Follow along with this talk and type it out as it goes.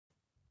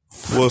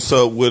What's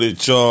up with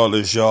it, y'all?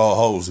 It's y'all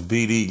host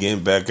BD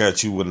getting back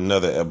at you with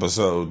another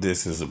episode.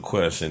 This is a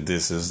question.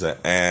 This is the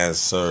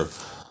answer.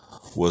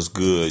 What's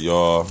good,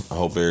 y'all? I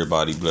hope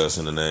everybody blessed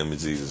in the name of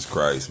Jesus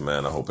Christ,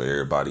 man. I hope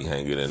everybody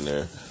hanging in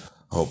there.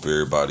 I hope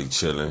everybody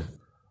chilling.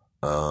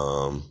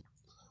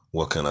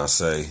 What can I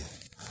say?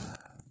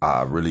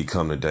 I really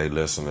come today,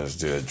 listeners,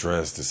 to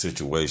address the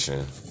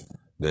situation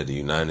that the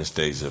United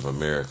States of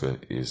America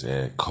is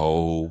in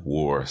Cold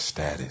War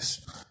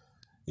status.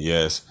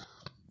 Yes,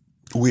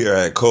 we are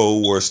at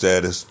Cold War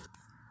status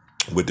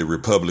with the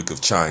Republic of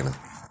China.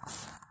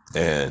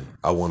 And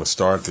I want to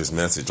start this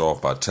message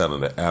off by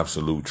telling the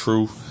absolute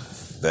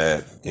truth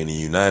that in the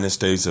United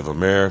States of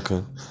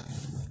America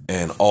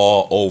and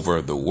all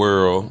over the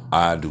world,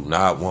 I do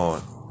not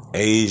want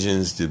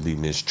Asians to be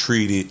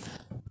mistreated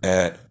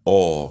at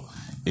all.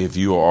 If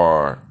you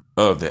are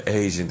of the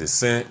Asian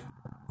descent,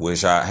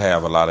 which I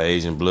have a lot of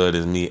Asian blood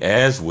in me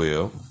as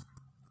well,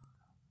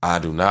 I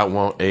do not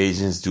want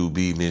Asians to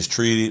be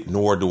mistreated,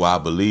 nor do I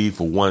believe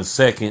for 1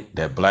 second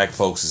that black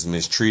folks is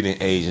mistreating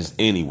Asians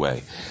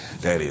anyway.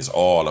 That is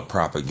all a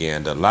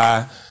propaganda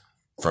lie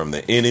from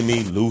the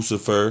enemy,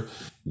 Lucifer,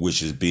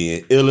 which is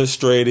being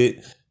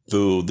illustrated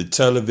through the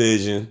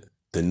television,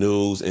 the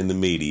news, and the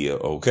media.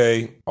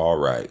 Okay? All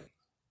right.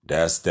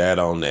 That's that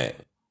on that.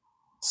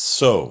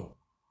 So,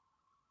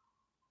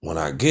 when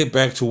I get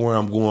back to where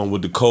I'm going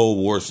with the Cold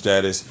War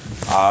status,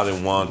 I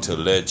didn't want to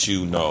let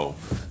you know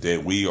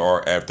that we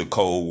are at the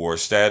Cold War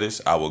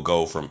status. I will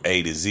go from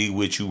A to Z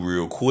with you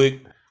real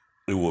quick.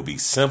 It will be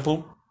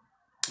simple.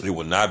 It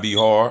will not be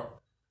hard.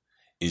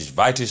 It's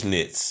Vitus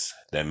Nits.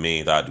 That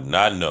means I do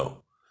not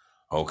know.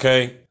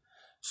 Okay?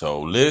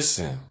 So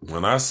listen,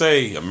 when I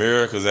say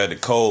America's at the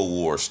Cold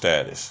War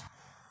status,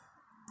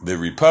 the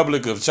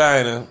Republic of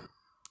China,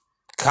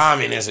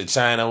 Communist of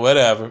China,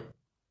 whatever.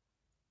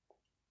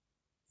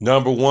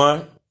 Number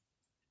one,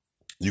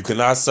 you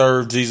cannot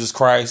serve Jesus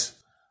Christ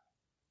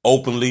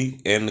openly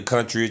in the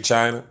country of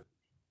China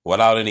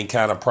without any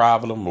kind of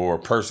problem or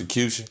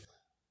persecution.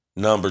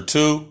 Number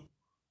two,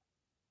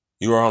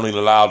 you are only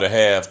allowed to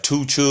have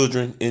 2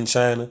 children in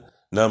China.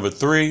 Number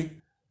three,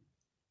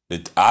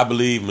 I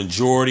believe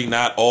majority,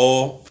 not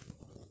all,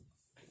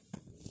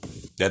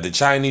 that the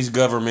Chinese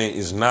government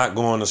is not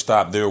going to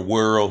stop their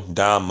world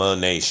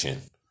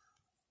domination.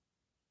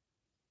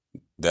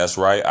 That's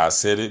right, I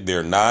said it.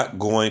 They're not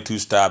going to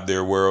stop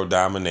their world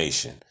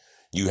domination.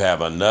 You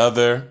have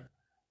another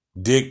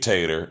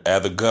dictator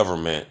at the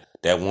government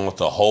that wants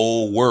the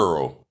whole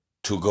world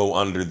to go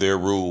under their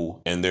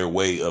rule and their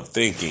way of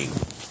thinking.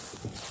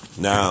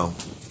 Now,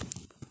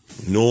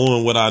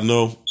 knowing what I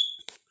know,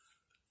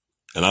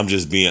 and I'm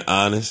just being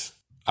honest,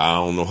 I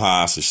don't know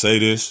how I should say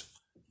this,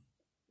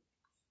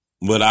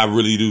 but I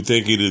really do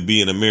think it would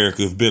be in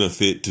America's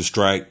benefit to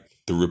strike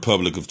the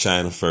Republic of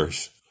China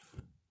first.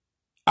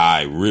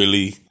 I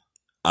really,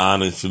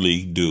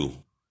 honestly do.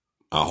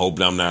 I hope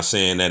I'm not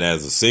saying that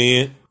as a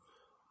sin,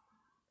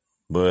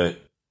 but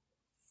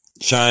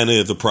China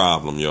is the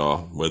problem,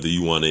 y'all. Whether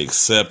you want to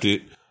accept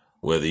it,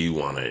 whether you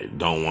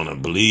don't want to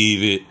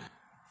believe it,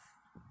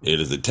 it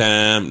is a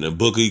time. The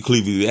book of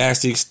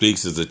Ecclesiastes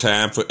speaks as a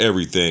time for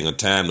everything, a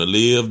time to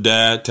live,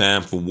 die,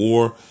 time for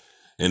war.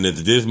 And at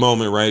this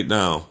moment right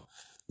now,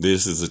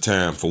 this is a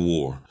time for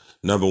war.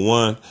 Number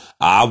one,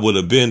 I would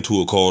have been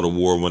to a call to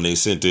war when they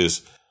sent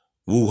this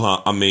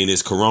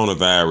this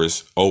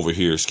coronavirus over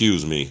here, This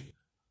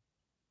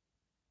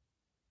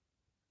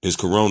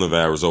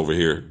coronavirus over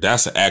here.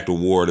 That's an act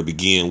of war to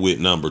begin with,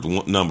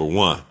 number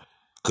one.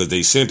 Because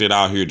they sent it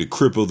out here to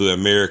cripple the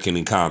American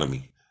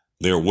economy.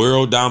 Their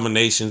world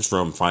dominations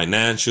from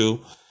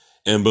financial,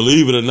 and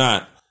believe it or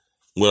not,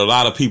 what a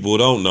lot of people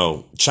don't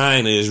know,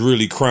 China is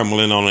really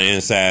crumbling on the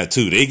inside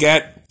too. They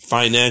got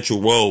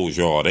financial woes,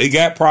 y'all. They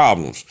got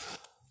problems.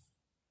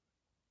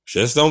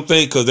 Just don't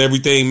think because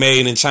everything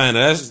made in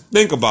China.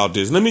 Think about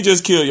this. Let me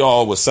just kill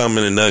y'all with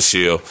something in a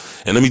nutshell.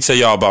 And let me tell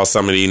y'all about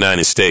some of the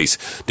United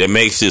States that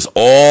makes this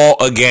all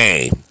a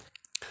game.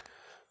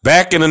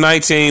 Back in the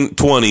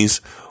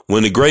 1920s,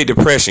 when the Great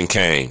Depression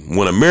came,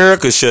 when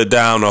America shut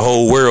down, the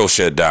whole world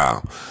shut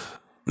down.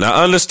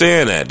 Now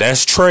understand that.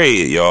 That's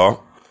trade,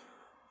 y'all.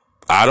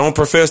 I don't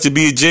profess to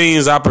be a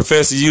genius. I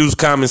profess to use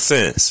common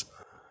sense.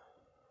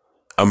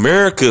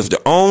 America is the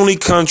only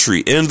country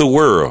in the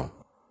world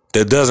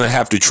that doesn't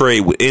have to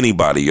trade with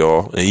anybody,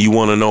 y'all. And you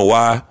want to know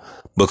why?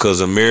 Because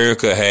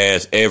America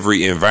has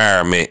every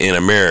environment in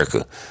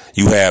America.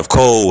 You have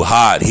cold,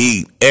 hot,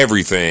 heat,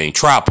 everything,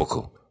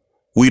 tropical.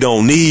 We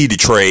don't need to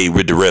trade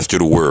with the rest of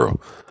the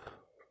world.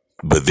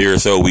 But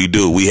so we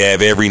do. We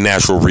have every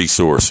natural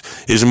resource.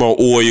 There's more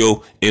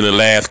oil in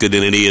Alaska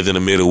than it is in the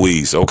Middle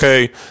East,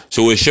 okay?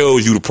 So it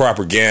shows you the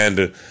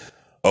propaganda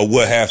of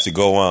what has to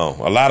go on.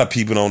 A lot of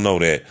people don't know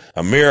that.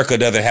 America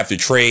doesn't have to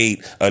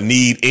trade or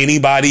need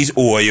anybody's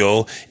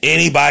oil,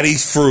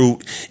 anybody's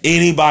fruit,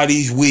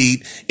 anybody's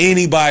wheat,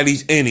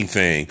 anybody's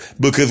anything.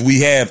 Because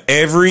we have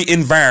every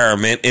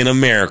environment in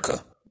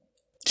America.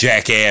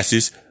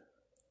 Jackasses.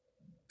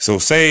 So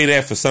say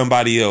that for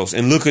somebody else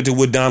and look at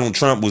what Donald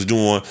Trump was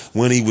doing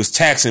when he was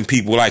taxing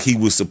people like he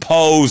was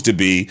supposed to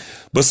be.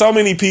 But so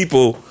many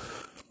people,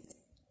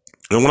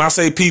 and when I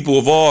say people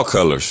of all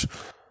colors,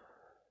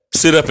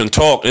 sit up and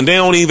talk, and they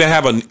don't even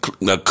have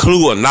a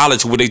clue or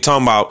knowledge of what they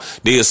talking about.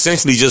 They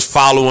essentially just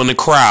following the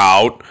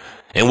crowd,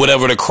 and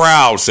whatever the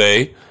crowd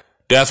say,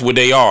 that's what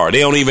they are. They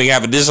don't even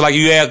have it. This is like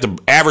you have the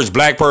average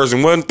black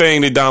person. One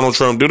thing that Donald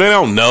Trump do, they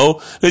don't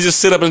know. They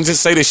just sit up and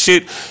just say the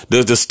shit,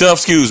 the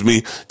stuff,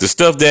 the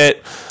stuff that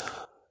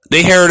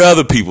they heard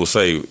other people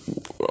say,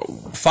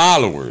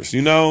 followers,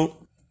 you know?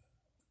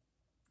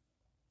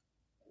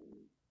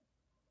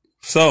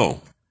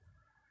 So,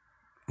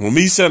 when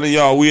me telling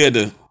y'all we had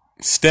the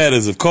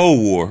status of Cold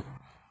War,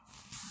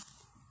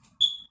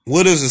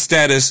 what is the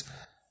status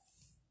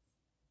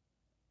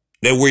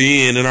that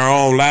we're in our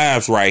own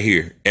lives right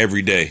here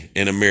every day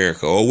in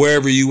America or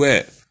wherever you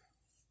at?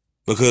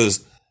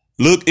 Because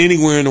look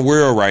anywhere in the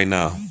world right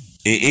now,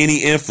 in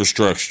any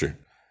infrastructure,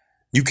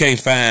 you can't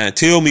find,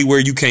 tell me where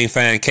you can't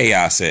find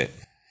chaos at.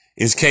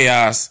 It's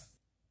chaos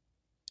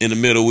in the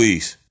Middle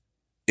East.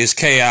 It's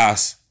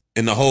chaos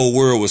in the whole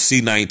world with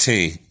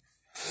C-19.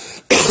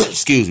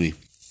 Excuse me.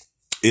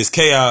 It's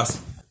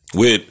chaos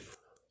with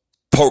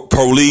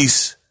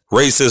police,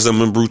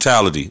 racism, and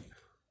brutality.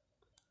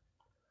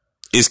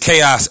 It's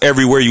chaos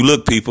everywhere you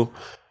look, people.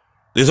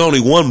 There's only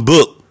one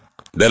book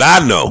that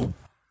I know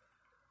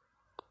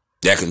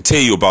that can tell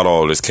you about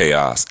all this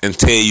chaos and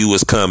tell you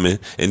what's coming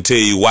and tell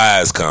you why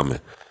it's coming.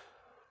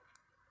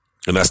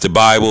 And that's the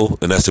Bible,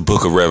 and that's the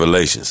book of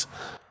Revelations.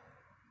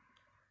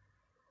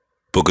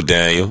 Book of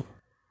Daniel.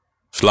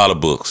 It's a lot of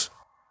books.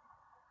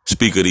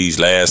 Speak of these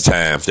last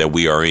times that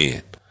we are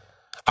in.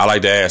 I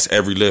like to ask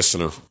every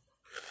listener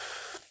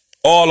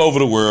all over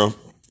the world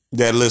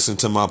that listen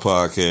to my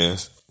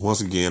podcast.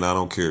 Once again, I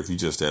don't care if you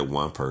just that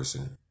one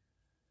person.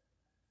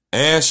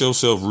 Ask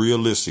yourself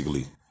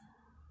realistically.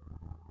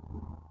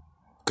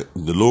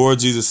 The Lord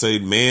Jesus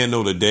said, "Man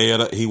know the day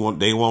of they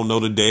won't know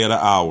the day of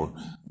the hour."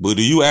 But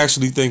do you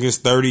actually think it's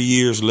 30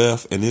 years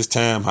left in this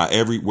time?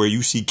 Where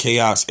you see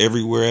chaos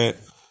everywhere at?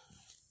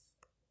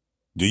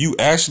 Do you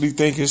actually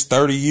think it's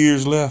 30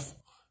 years left?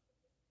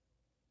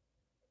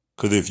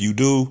 Because if you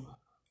do,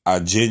 I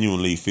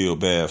genuinely feel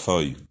bad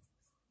for you.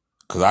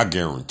 Because I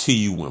guarantee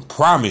you and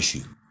promise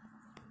you,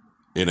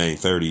 it ain't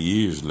 30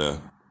 years left.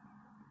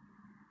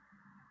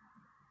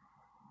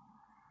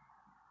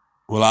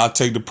 Well, I'll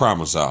take the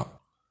promise out.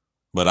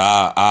 But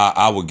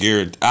I would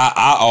guarantee,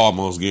 I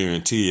almost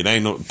guarantee it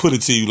ain't no, put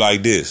it to you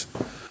like this.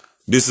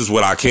 This is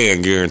what I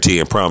can guarantee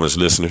and promise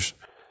listeners.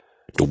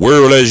 The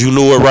world as you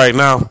know it right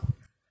now,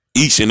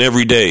 each and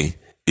every day,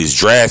 is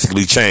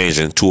drastically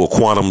changing to a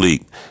quantum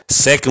leap.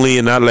 Secondly,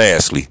 and not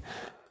lastly,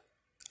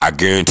 I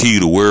guarantee you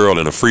the world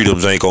and the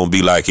freedoms ain't going to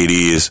be like it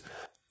is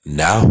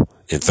now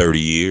in 30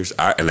 years.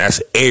 And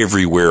that's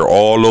everywhere,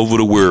 all over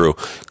the world,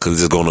 because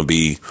it's going to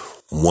be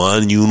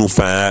one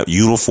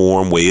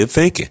uniform way of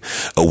thinking,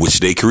 of which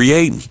they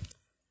creating.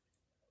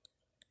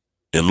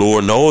 And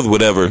Lord knows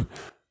whatever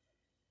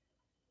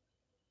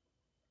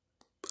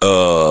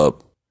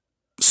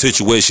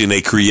situation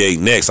they create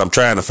next. I'm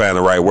trying to find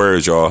the right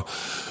words, y'all.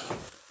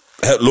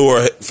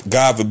 Lord,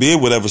 God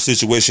forbid, whatever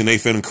situation they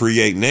finna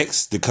create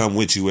next to come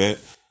with you at.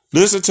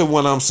 Listen to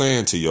what I'm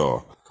saying to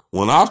y'all.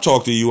 When I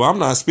talk to you, I'm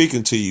not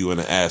speaking to you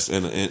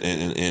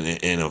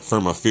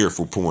from a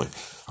fearful point.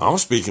 I'm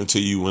speaking to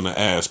you in the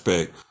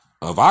aspect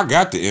of I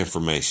got the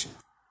information.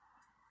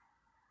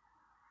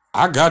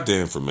 I got the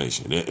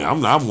information.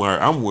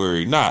 I'm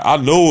worried not. I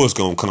know it's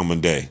gonna come a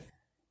day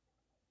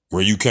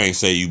where you can't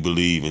say you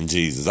believe in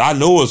Jesus. I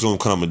know it's gonna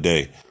come a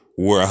day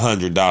where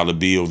 $100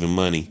 bills and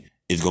money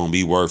is gonna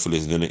be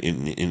worthless, and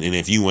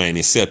if you ain't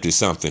accepted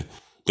something,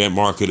 that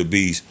mark of the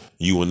beast,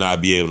 you will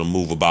not be able to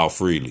move about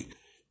freely.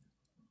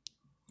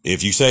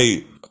 If you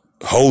say,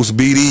 host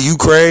BD, you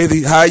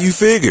crazy? How you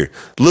figure?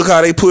 Look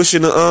how they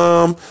pushing the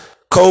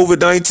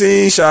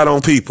COVID-19 shot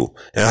on people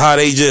and how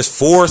they just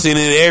forcing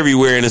it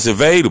everywhere and it's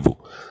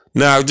available.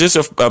 Now, just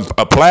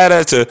apply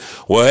that to,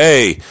 well,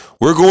 hey,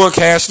 we're going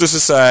cashless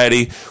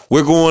society.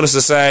 We're going to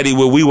society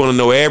where we want to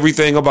know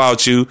everything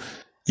about you.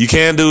 You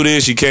can't do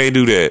this. You can't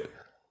do that.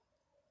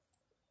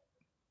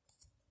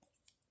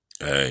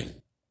 Hey,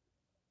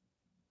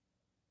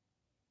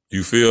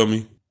 you feel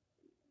me?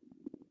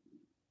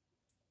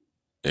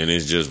 And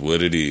it's just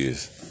what it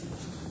is.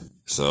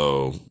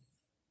 So,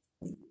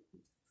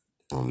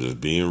 I'm just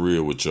being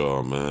real with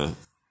y'all, man.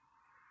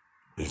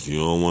 If you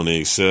don't want to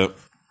accept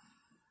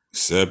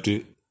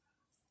it.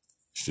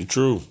 It's the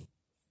truth.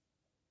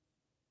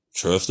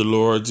 Trust the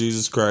Lord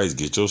Jesus Christ.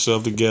 Get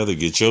yourself together.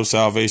 Get your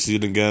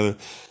salvation together.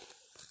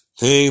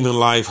 Things in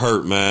life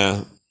hurt,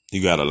 man.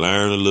 You got to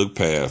learn to look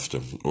past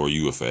them, or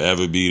you will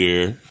forever be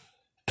there,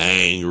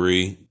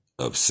 angry,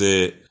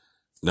 upset,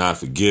 not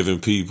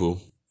forgiving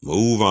people.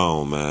 Move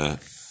on, man.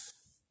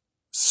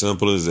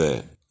 Simple as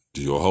that.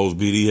 Do your host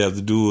BD have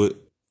to do it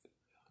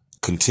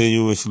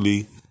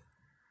continuously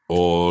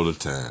all the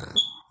time?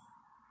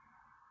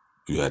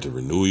 You have to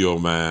renew your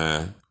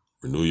mind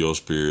Renew your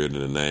spirit in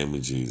the name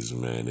of Jesus,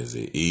 man. Is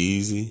it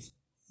easy?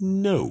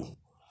 No.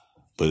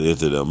 But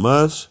is it a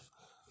must?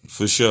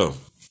 For sure.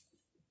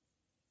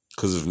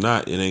 Because if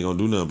not, it ain't going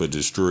to do nothing but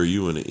destroy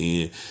you in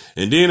the end.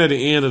 And then at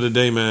the end of the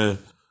day, man,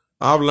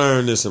 I've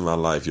learned this in my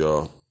life,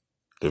 y'all.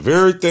 The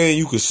very thing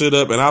you could sit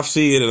up, and I've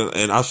seen it,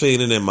 and I've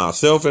seen it in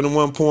myself at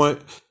one point.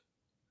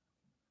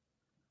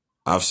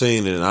 I've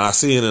seen it, and I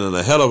see it in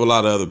a hell of a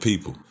lot of other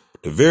people.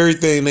 The very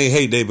thing they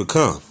hate, they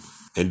become,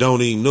 and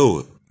don't even know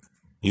it.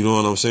 You know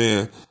what I'm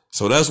saying?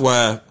 So that's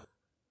why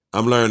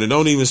I'm learning,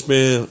 don't even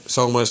spend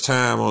so much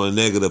time on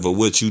the negative of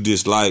what you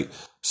dislike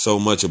so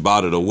much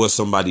about it, or what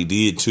somebody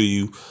did to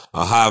you,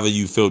 or however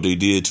you felt they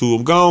did to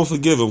them. Go on,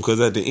 forgive them, because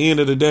at the end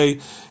of the day,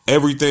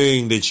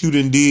 everything that you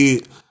done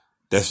did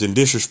that's been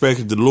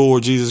disrespected the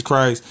Lord Jesus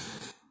Christ,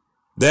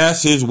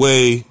 that's his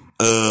way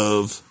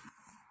of,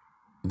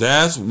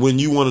 that's when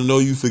you want to know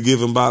you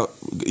forgiven by,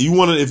 if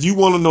you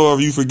want to know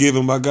if you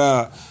forgiven by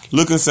God,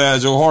 look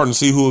inside your heart and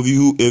see who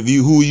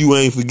you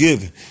ain't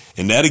forgiven.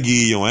 And that'll give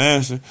you your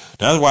answer.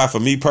 That's why for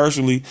me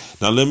personally,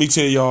 now let me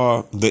tell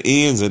y'all the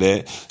ends of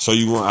that, so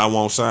I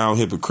won't sound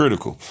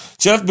hypocritical.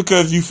 Just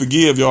because you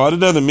forgive, y'all, it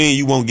doesn't mean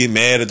you won't get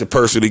mad at the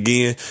person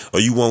again, or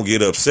you won't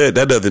get upset.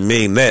 That doesn't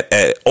mean that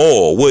at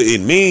all. What it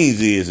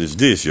means is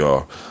this,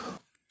 y'all.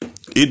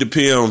 It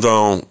depends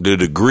on the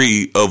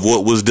degree of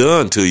what was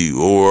done to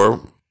you,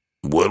 or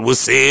what was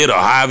said, or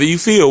however you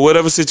feel,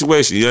 whatever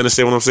situation. You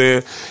understand what I'm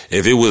saying?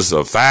 If it was a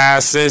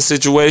 5-cent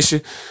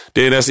situation,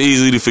 then that's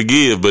easy to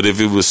forgive. But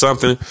if it was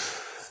something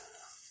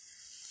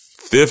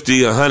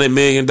 $50-100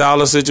 million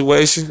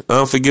situation,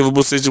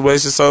 unforgivable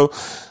situation. So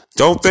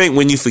don't think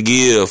when you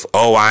forgive,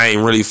 oh, I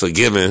ain't really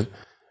forgiven.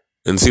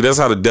 And see, that's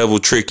how the devil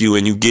trick you,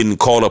 and you getting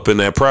caught up in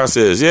that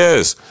process.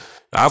 Yes,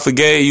 I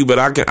forgave you, but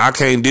I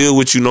can't deal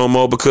with you no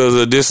more because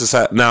of this. Is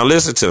how, now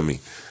listen to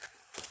me.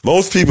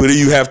 Most people that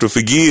you have to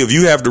forgive,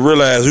 you have to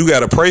realize you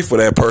got to pray for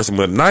that person.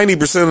 But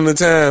 90% of the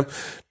time,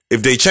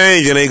 if they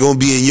change, it ain't going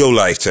to be in your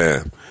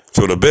lifetime.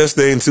 So the best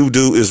thing to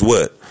do is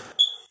what?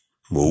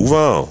 Move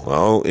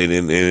on. And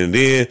in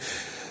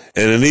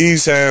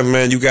these times,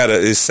 man,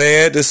 it's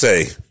sad to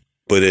say,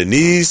 but in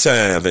these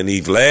times, in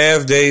these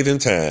last days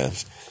and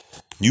times,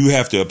 you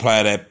have to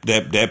apply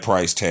that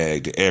price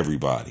tag to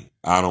everybody.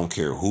 I don't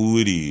care who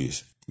it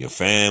is, your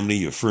family,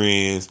 your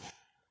friends,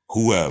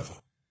 whoever.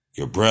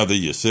 Your brother,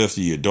 your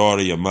sister, your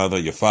daughter, your mother,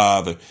 your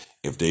father.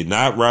 If they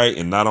not right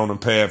and not on the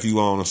path you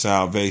on of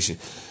salvation,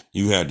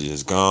 you have to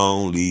just go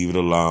on, leave it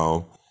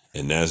alone,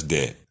 and that's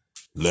that.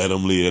 Let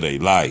them live their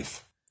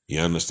life. You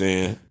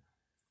understand?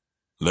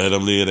 Let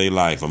them live their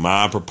life. Am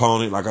I a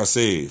proponent? Like I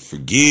said,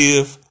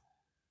 forgive,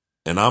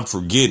 and I'm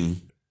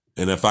forgetting.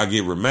 And if I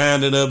get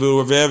reminded of it,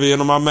 or if ever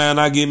in my mind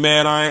I get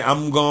mad,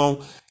 I'm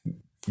going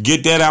to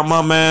get that out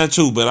my mind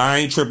too. But I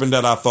ain't tripping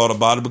that I thought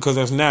about it, because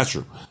that's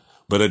natural.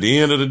 But at the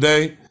end of the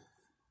day,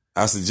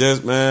 I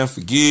suggest, man,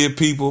 forgive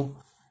people.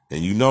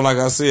 And like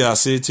I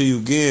said to you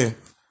again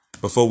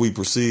before we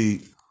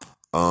proceed,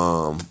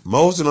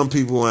 most of them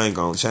people ain't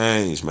gonna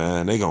change,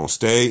 man. They gonna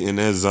stay in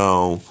that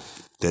zone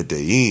that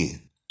they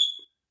in.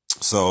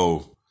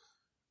 So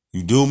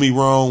you do me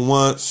wrong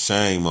once,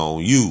 shame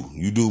on you.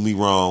 You do me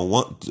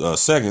wrong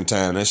second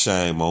time, that's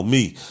shame on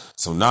me.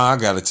 So now I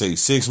gotta take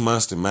 6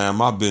 months to mind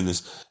my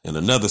business and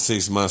another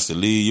 6 months to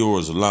leave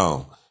yours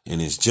alone. And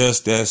it's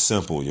just that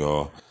simple,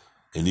 y'all.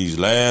 In these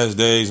last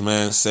days,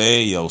 man,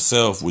 save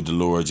yourself with the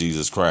Lord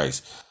Jesus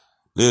Christ.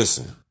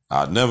 Listen,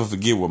 I'll never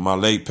forget what my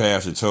late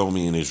pastor told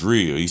me, and it's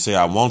real. He said,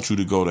 I want you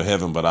to go to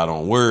heaven, but I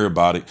don't worry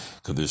about it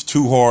because it's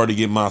too hard to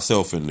get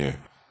myself in there.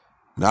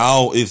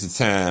 Now is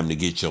the time to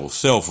get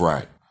yourself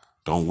right.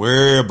 Don't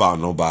worry about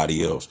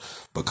nobody else.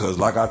 Because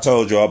like I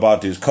told you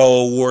about this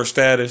Cold War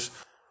status,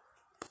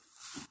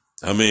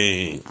 I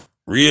mean,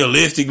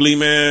 realistically,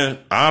 man,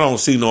 I don't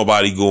see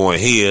nobody going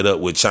head up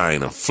with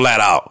China, flat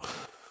out.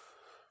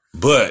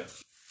 But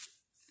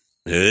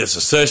it's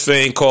a such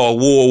thing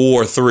called World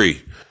War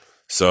III.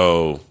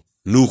 So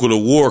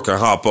nuclear war can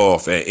hop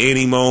off at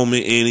any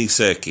moment, any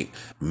second.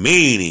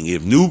 Meaning,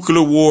 if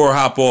nuclear war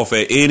hop off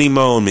at any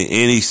moment,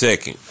 any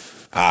second,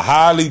 I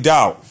highly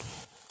doubt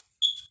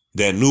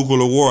that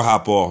nuclear war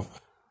hop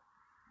off.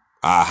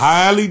 I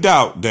highly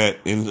doubt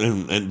that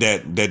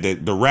that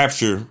the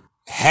rapture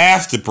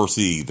has to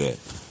precede that.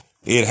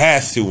 It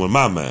has to, in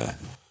my mind.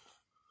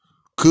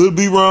 Could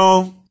be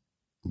wrong.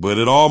 But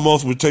it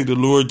almost would take the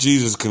Lord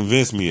Jesus to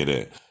convince me of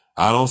that.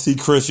 I don't see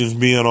Christians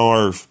being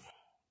on earth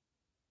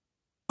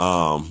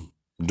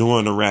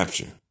during the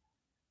rapture.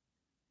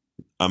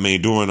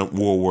 During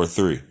World War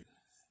III.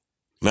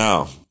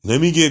 Now, let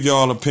me give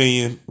y'all an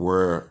opinion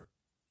where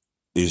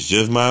it's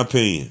just my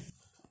opinion.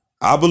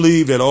 I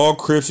believe that all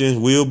Christians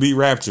will be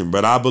raptured,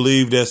 but I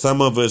believe that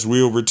some of us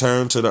will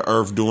return to the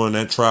earth during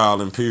that trial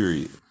and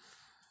period.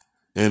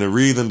 And the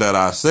reason that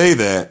I say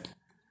that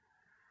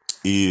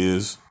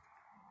is,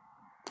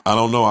 I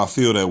don't know, I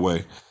feel that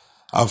way.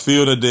 I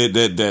feel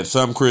that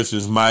some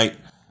Christians might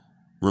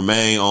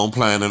remain on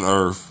planet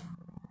Earth.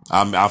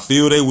 I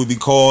feel they would be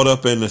called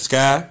up in the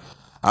sky.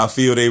 I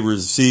feel they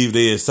receive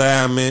their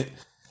assignment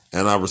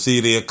and I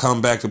receive they'll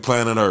come back to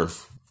planet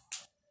Earth.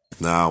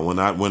 Now,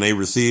 when they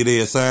receive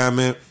their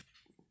assignment,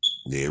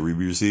 they'll be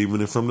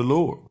receiving it from the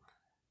Lord.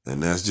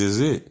 And that's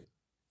just it.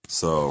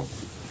 So,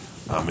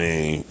 I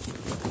mean,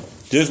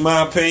 just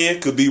my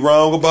opinion. Could be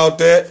wrong about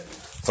that.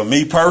 For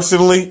me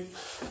personally,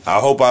 I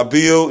hope I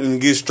build and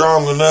get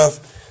strong enough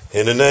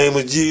in the name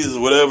of Jesus.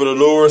 Whatever the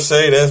Lord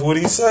say, that's what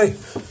he say.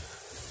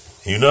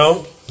 You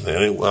know?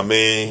 And I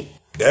mean,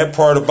 that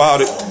part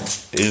about it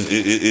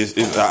is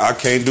I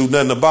can't do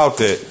nothing about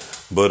that.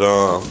 But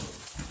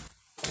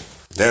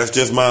that's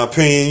just my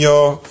opinion,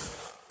 y'all.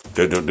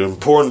 The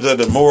importance of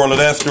the moral of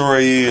that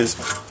story is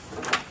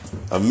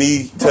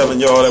me telling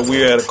y'all that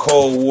we're at a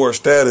Cold War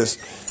status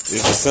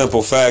is a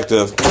simple fact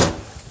of,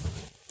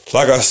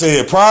 like I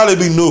said, probably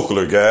be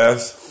nuclear,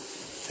 guys.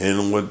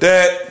 And with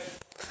that,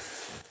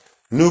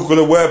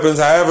 nuclear weapons,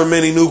 however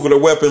many nuclear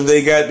weapons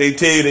they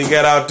tell you they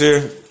got out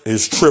there,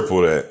 is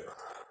triple that.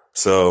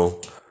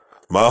 So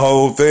my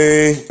whole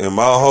thing and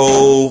my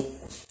whole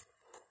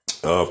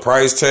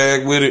price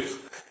tag with it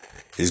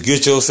is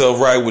get yourself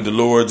right with the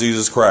Lord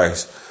Jesus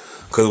Christ.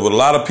 Because what a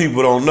lot of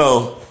people don't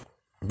know,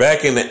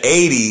 back in the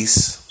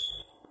 80s,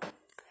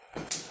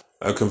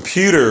 a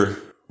computer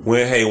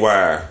went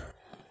haywire.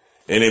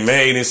 And it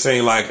made it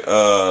seem like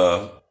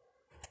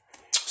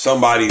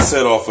somebody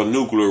set off a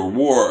nuclear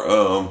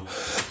war,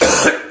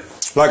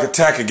 like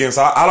attack against,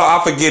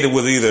 I forget, it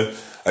was either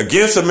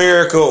against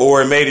America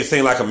or it made it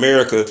seem like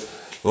America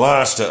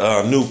launched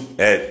a nuke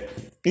at,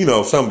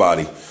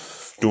 somebody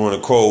during the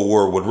Cold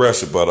War with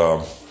Russia. But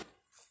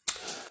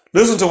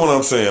listen to what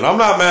I'm saying. I'm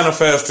not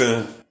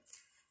manifesting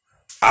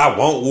I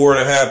want war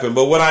to happen,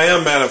 but what I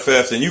am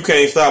manifesting, you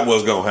can't stop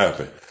what's going to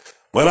happen.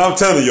 When I'm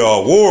telling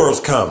y'all, war is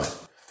coming,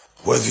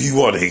 whether you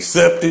want to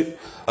accept it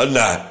or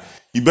not.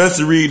 You best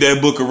to read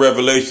that book of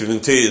Revelation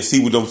and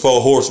see what them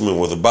 4 horsemen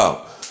was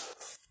about.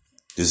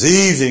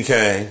 Disease and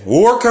came,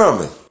 war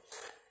coming.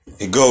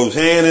 It goes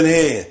hand in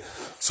hand.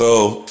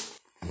 So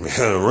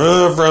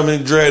run from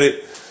it, dread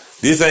it.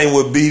 This ain't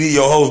what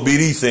your host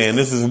BD saying.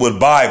 This is what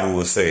Bible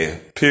was saying.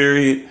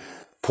 Period.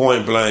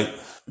 Point blank.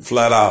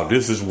 Flat out.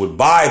 This is what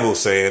Bible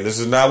saying. This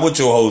is not what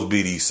your host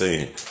BD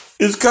saying.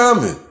 It's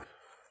coming.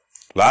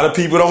 A lot of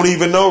people don't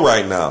even know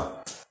right now.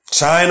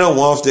 China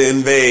wants to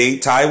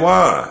invade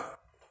Taiwan.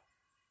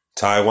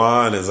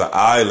 Taiwan is an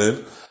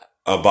island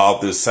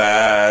about the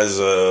size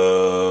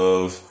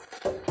of,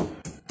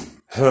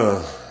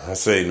 I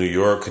say New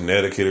York,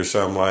 Connecticut or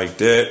something like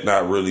that.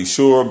 Not really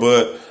sure,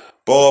 but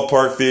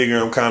ballpark figure,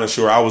 I'm kind of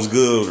sure. I was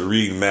good at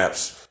reading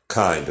maps,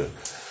 kind of.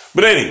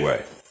 But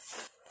anyway,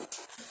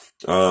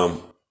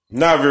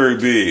 not very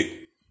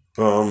big.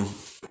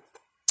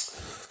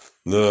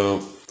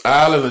 The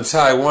island of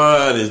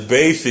Taiwan is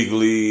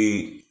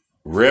basically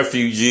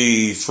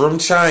refugees from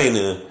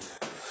China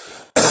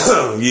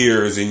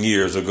years and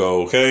years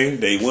ago, okay?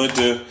 They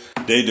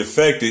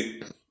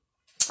defected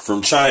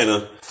from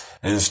China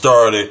and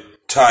started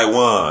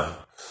Taiwan,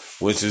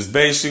 which is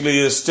basically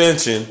an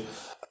extension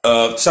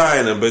of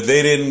China, but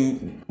they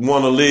didn't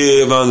want to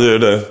live under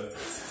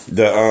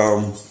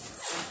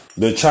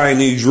the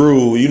Chinese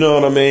rule, you know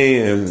what I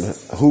mean? And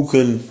who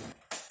can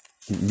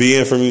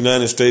being from the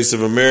United States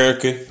of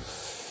America,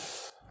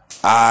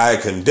 I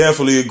can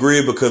definitely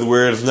agree, because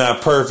where it's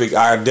not perfect,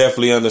 I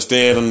definitely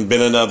understand. I've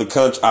been in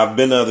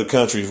other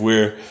countries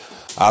where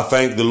I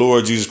thank the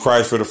Lord Jesus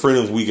Christ for the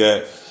freedoms we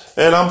got,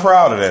 and I'm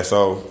proud of that.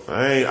 So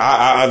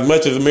as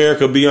much as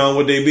America be on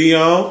what they be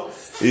on,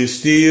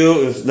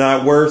 it's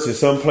not worse in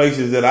some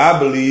places that I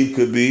believe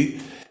could be,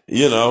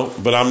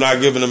 but I'm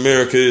not giving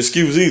America an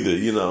excuse either,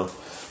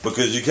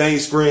 because you can't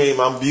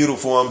scream, I'm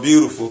beautiful on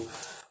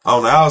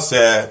the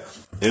outside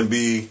and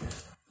be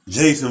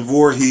Jason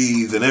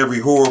Voorhees and every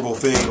horrible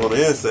thing on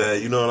the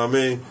inside, you know what I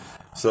mean?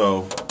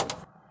 So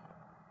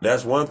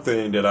that's one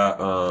thing that I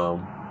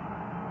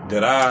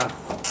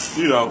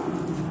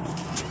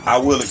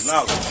will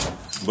acknowledge.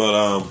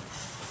 But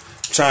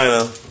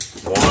China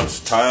wants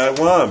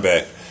Taiwan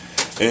back.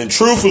 And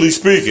truthfully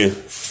speaking,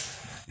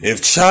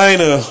 if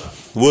China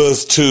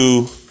was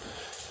to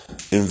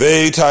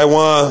invade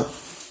Taiwan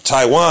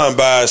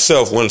by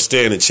itself wouldn't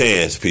stand a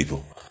chance,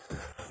 people.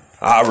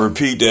 I'll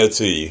repeat that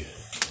to you.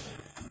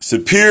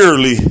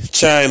 Superiorly,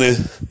 China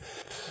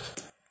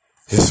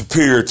is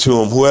superior to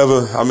them.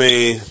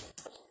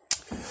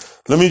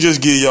 Let me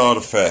just give y'all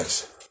the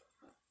facts.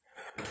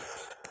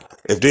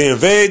 If they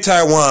invade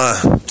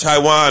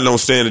Taiwan don't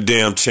stand a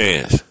damn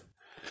chance.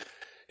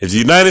 If the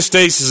United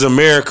States of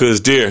America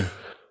is there,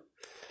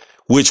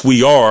 which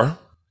we are,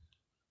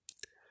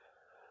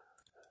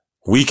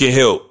 we can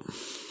help.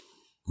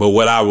 But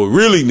what I would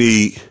really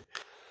need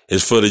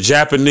is for the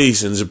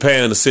Japanese and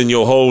Japan to send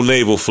your whole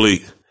naval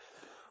fleet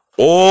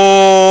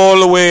all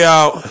the way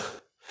out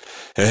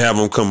and have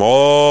them come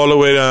all the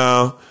way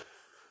down.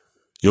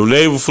 Your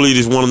naval fleet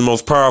is one of the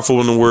most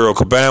powerful in the world.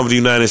 Combined with the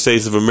United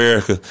States of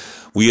America,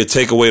 we'll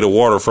take away the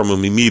water from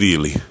them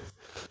immediately.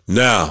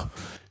 Now,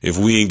 if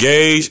we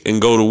engage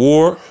and go to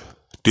war,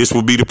 this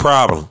will be the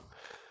problem.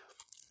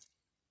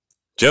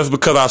 Just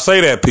because I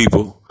say that,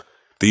 people,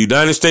 the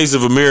United States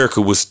of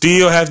America would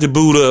still have to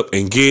boot up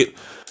and get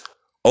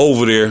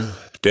over there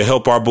to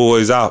help our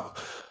boys out,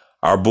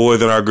 our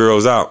boys and our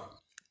girls out.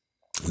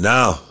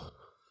 Now,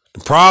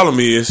 the problem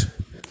is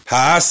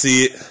how I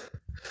see it,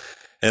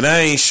 and I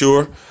ain't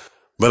sure,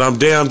 but I'm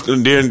damn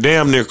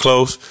near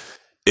close.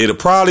 It'll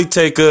probably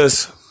take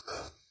us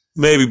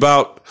maybe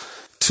about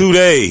 2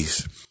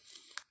 days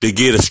to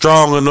get a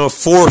strong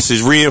enough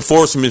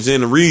reinforcements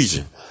in the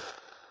region.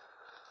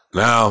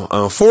 Now,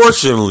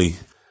 unfortunately,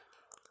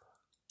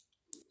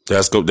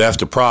 that's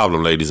the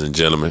problem, ladies and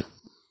gentlemen.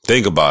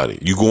 Think about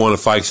it. You going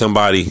to fight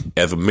somebody,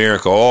 as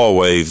America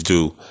always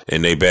do,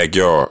 in their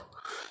backyard.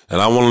 And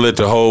I want to let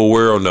the whole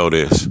world know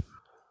this.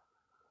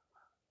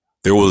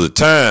 There was a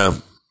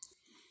time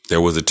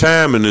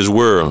in this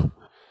world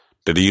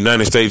that the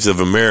United States of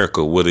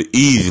America would have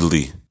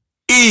easily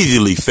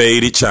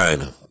faded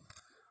China.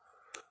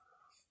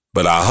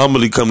 But I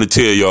humbly come to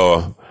tell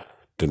y'all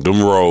that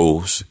them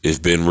roles has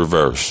been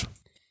reversed.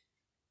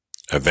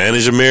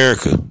 Advantage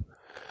America.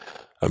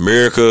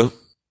 America,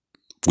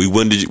 we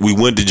went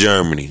to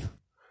Germany.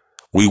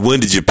 We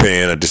went to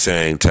Japan at the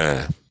same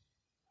time.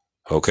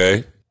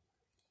 Okay?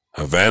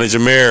 Advantage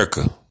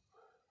America.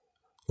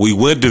 We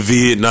went to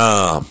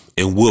Vietnam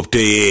and whooped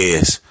their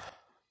ass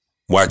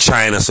while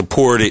China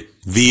supported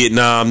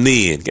Vietnam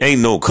then.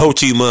 Ain't no Ho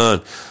Chi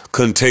Minh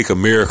couldn't take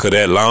America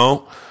that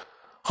long.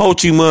 Ho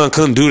Chi Minh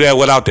couldn't do that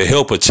without the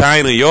help of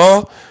China,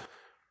 y'all.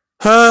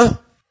 Huh?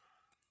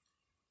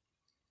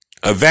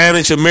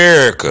 Advantage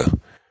America.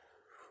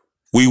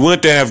 We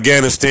went to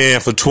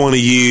Afghanistan for 20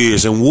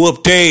 years and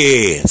whooped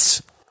their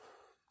ass.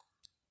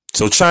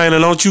 So China,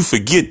 don't you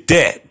forget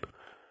that.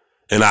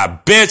 And I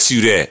bet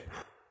you that.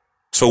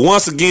 So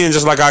once again,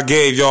 just like I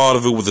gave y'all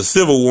if it was a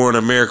civil war in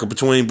America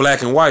between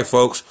black and white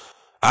folks,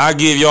 I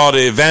give y'all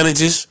the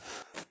advantages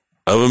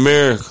of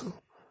America.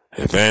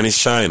 Advantage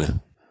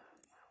China.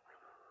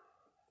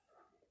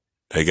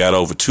 They got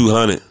over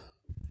 200,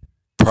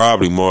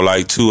 probably more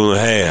like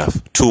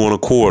 2.5,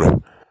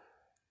 2.25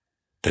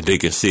 that they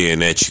can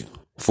send at you.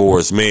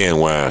 Force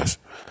man-wise.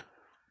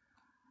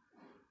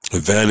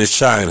 Advantage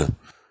China.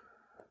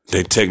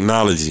 Their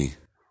technology.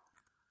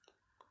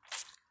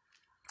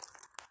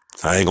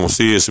 I ain't gonna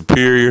say it's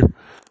superior,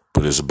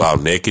 but it's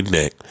about neck and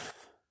neck.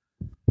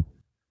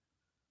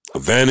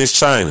 Advantage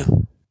China.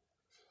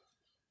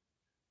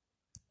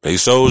 They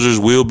soldiers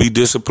will be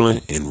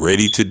disciplined and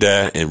ready to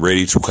die and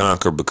ready to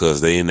conquer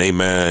because they in their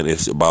mind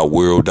it's about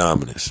world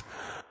dominance.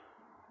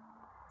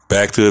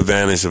 Back to the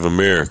advantage of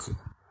America.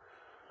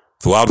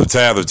 Throughout the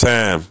tide of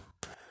time,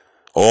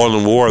 all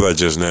the wars I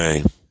just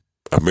named,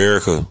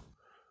 America,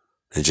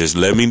 and just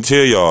let me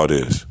tell y'all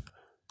this,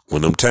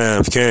 when them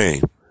times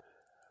came,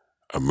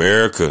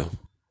 America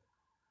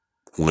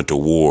went to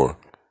war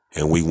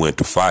and we went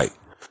to fight.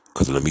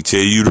 Because let me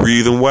tell you the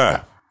reason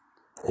why.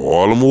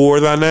 All them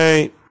wars I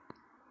named,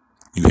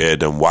 you had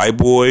them white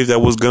boys that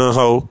was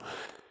gung-ho,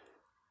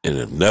 and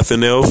if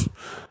nothing else,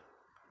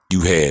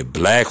 you had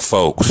black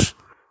folks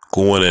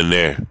going in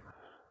there.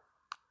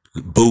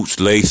 Boots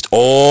laced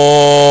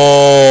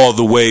all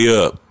the way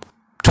up.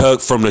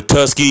 Tucked from the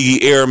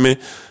Tuskegee Airmen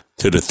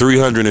to the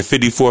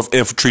 354th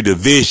Infantry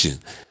Division.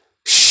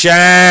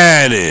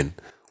 Shining,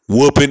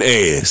 whooping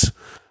ass.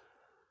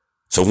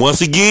 So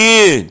once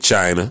again,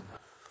 China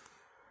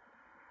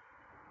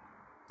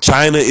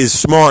is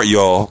smart,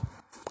 y'all.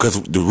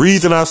 Because the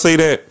reason I say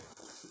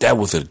that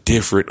was a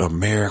different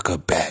America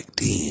back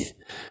then.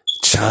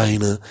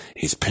 China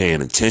is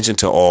paying attention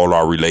to all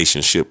our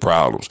relationship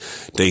problems.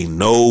 They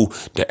know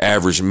the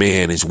average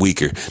man is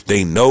weaker.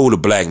 They know the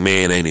black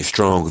man ain't as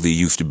strong as he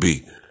used to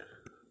be.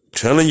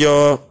 Telling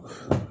y'all,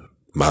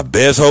 my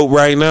best hope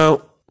right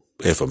now,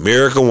 if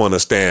America want to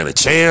stand a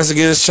chance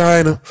against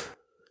China,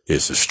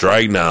 it's to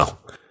strike now.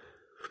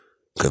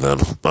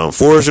 Because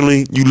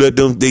unfortunately, you let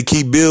them, they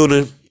keep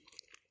building.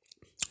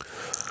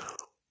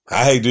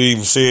 I hate to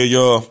even say it,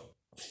 y'all.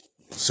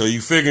 So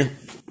you figure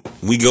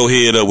we go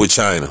head up with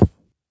China.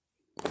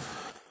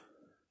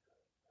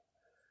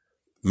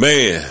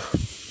 Man,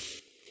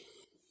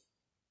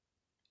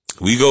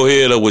 we go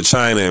head up with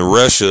China and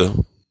Russia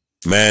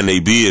mind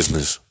their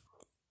business.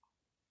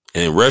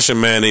 And Russia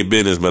mind their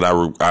business, but I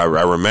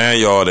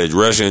remind y'all that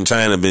Russia and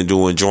China have been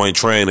doing joint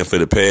training for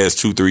the past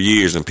 2-3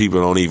 years and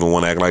people don't even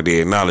want to act like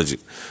they acknowledge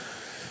it.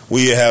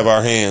 We have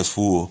our hands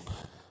full.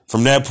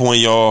 From that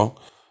point,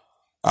 y'all,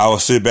 I will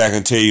sit back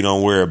and tell you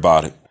don't worry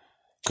about it.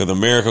 Because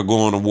America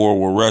going to war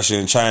with Russia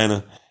and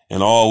China,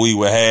 and all we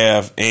would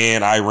have,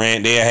 and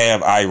Iran, they'll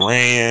have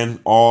Iran,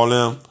 all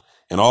them,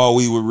 and all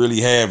we would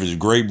really have is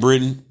Great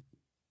Britain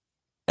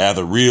as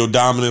a real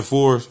dominant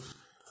force.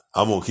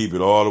 I'm going to keep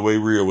it all the way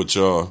real with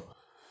y'all.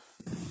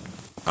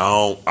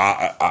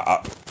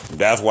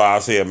 That's why I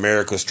say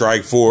America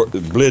strike for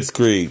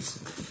blitzkrieg.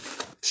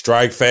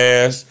 Strike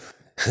fast,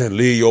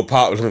 leave your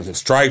pop,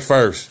 strike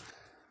first.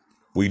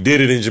 We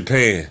did it in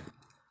Japan.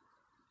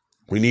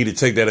 We need to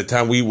take that at a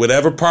time.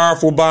 Whatever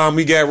powerful bomb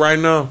we got right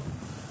now,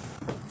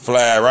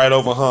 fly right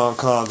over Hong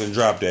Kong and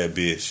drop that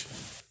bitch.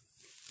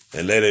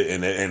 And let it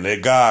and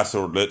let God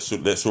sort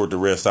the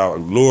rest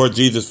out. Lord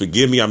Jesus,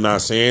 forgive me. I'm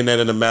not saying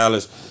that in the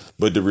malice,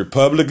 but the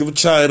Republic of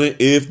China,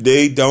 if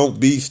they don't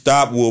be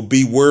stopped, will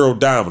be world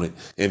dominant,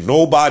 and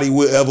nobody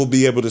will ever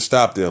be able to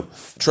stop them.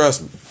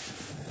 Trust me.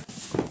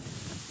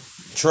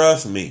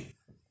 Trust me.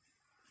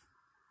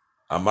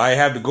 I might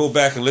have to go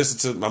back and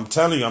listen to. I'm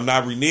telling you, I'm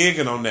not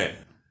reneging on that.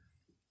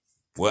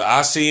 What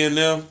I see in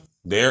them,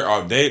 their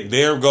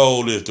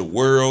goal is to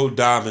world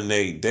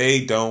dominate.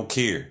 They don't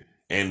care.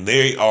 And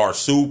they are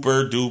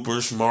super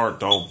duper smart.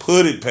 Don't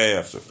put it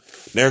past them.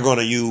 They're going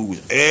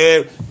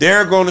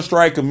to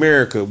strike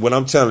America, what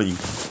I'm telling you,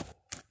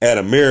 at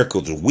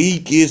America's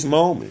weakest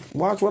moment.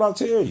 Watch what I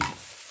tell you.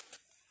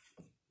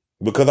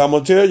 Because I'm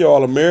going to tell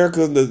y'all,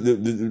 America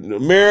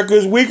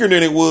is weaker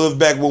than it was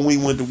back when we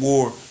went to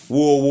World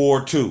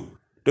War II.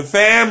 The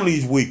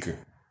family's weaker.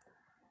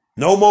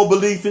 No more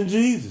belief in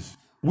Jesus.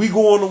 We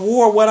going to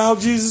war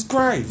without Jesus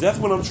Christ. That's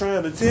what I'm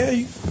trying to tell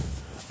you.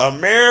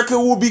 America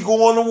will be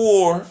going to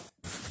war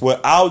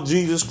without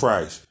Jesus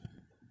Christ.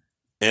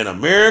 And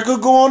America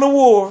going to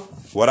war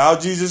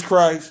without Jesus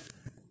Christ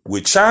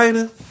with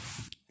China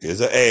is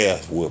an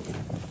ass whooping.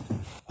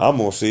 I'm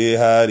going to say it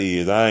how it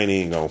is. I ain't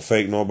even going to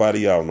fake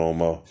nobody out no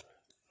more.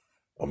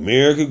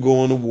 America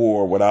going to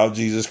war without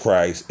Jesus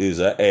Christ is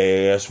an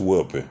ass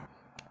whooping.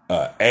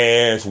 An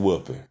ass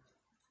whooping.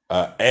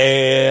 An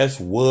ass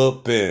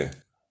whooping.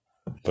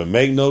 But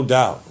make no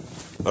doubt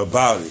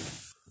about it.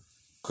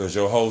 Because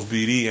your host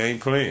BD ain't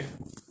playing.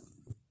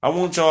 I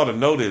want y'all to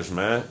know this,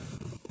 man.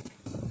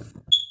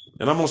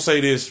 And I'm going to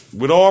say this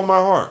with all my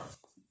heart.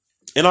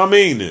 And I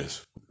mean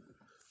this.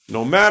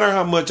 No matter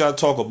how much I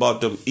talk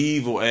about them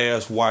evil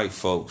ass white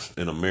folks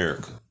in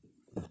America,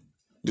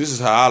 this is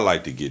how I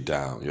like to get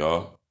down,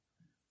 y'all.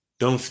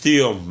 Don't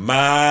steal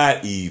my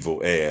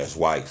evil ass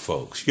white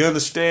folks. You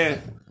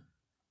understand?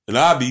 And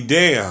I'll be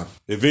damned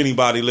if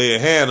anybody lay a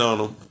hand on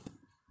them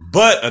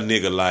but a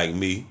nigga like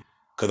me.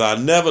 Because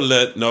I never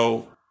let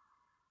no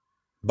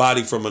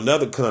body from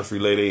another country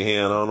lay their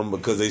hand on them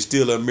because they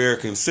still an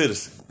American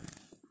citizen.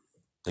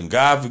 And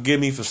God forgive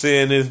me for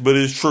saying this, but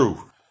it's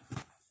true.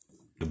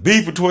 The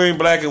beef between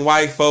black and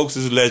white folks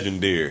is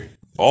legendary.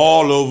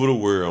 All over the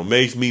world.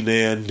 Makes me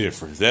damn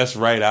different. That's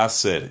right, I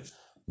said it.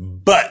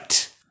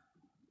 But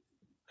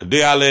the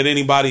day I let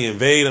anybody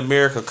invade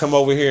America, come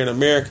over here in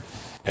America,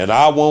 and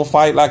I won't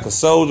fight like a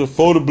soldier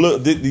for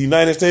the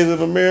United States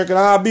of America,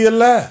 I'll be a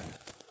lie.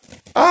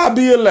 I'll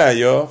be a lie,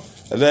 y'all.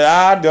 That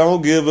I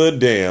don't give a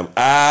damn.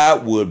 I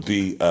would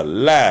be a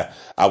lie.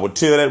 I would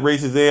tell that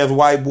racist ass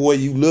white boy,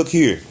 you look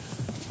here.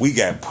 We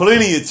got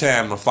plenty of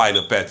time to fight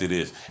up after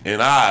this.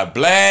 And I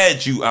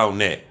oblige you on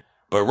that.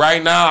 But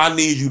right now, I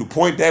need you to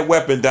point that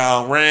weapon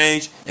down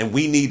range, and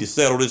we need to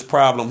settle this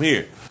problem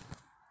here.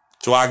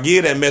 So I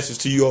give that message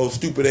to you old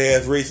stupid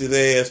ass, racist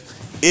ass,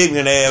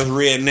 ignorant ass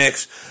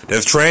rednecks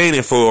that's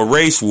training for a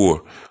race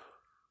war.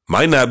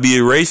 Might not be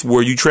a race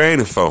war you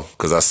training for,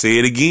 because I say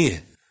it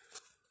again.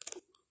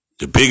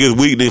 The biggest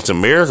weakness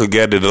America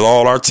got that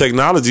all our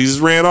technologies is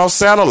ran off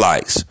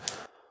satellites.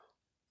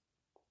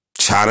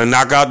 China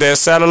knock out that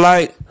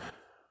satellite.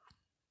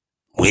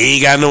 We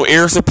ain't got no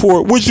air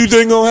support. What you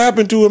think gonna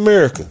happen to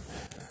America?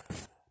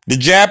 The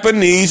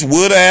Japanese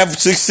would have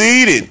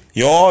succeeded.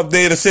 Y'all, if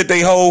they'd have sent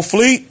their whole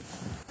fleet,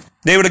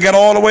 they would have got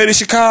all the way to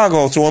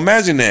Chicago. So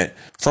imagine that.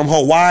 From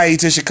Hawaii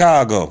to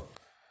Chicago.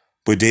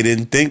 But they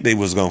didn't think they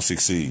was going to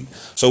succeed.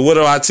 So what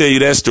do I tell you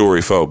that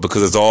story for?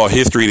 Because it's all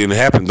history didn't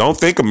happen. Don't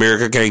think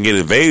America can't get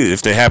invaded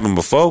if they happened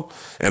before.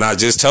 And I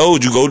just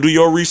told you, go do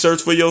your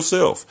research for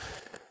yourself.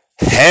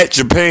 Had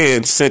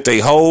Japan sent a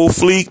whole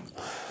fleet,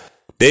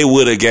 they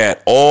would have got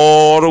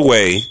all the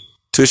way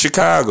to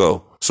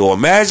Chicago. So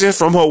imagine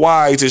from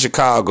Hawaii to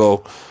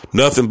Chicago,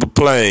 nothing but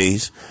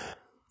planes,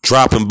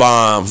 dropping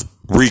bombs,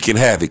 wreaking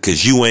havoc,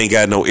 because you ain't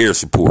got no air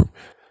support.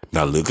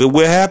 Now look at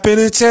what happened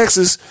in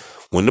Texas.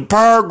 When the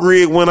power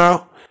grid went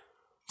out,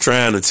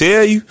 trying to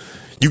tell you,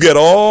 you got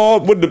all,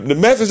 the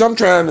message I'm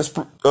trying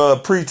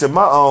to preach in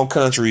my own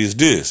country is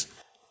this.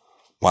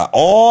 While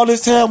all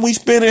this time we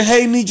spending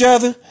hating each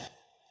other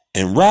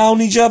and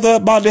rounding each other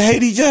up about to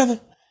hate each other,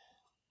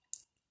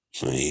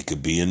 so it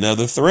could be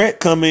another threat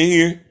coming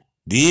here.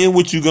 Then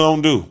what you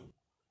gonna do?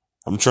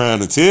 I'm trying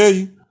to tell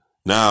you.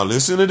 Now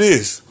listen to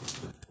this.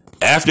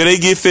 After they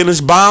get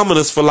finished bombing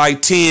us for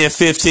like 10,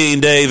 15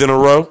 days in a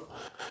row,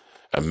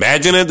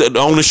 imagine it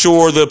on the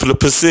shores of the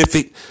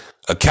Pacific,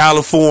 of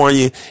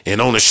California, and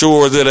on the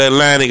shores of the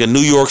Atlantic and New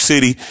York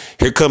City,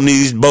 here come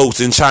these boats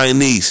in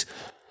Chinese.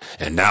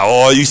 And now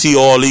all you see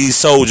all these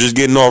soldiers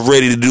getting off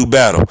ready to do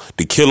battle,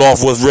 to kill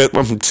off what's red.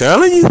 I'm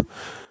telling you,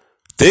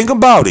 think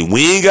about it.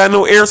 We ain't got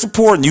no air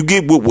support, and you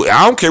get,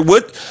 I don't care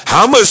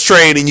how much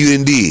training you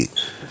done did.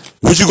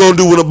 What you gonna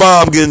do when a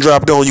bomb getting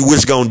dropped on you,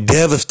 which gonna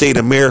devastate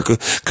America,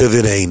 because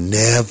it ain't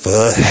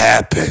never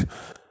happened.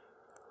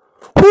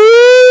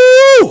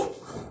 Woo!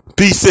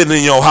 Be sitting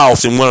in your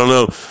house and one of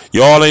them,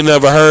 y'all ain't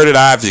never heard it.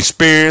 I've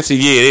experienced it.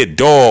 Yeah, it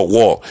dog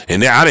walk.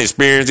 And I done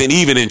experienced it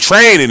even in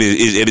training.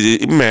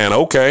 Man,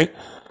 okay.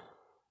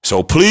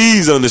 So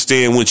please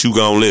understand what you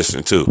gonna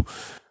listen to.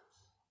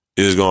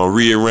 is going to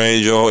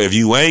rearrange y'all if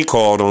you ain't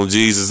called on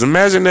Jesus.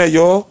 Imagine that,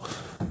 y'all.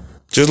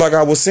 Just like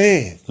I was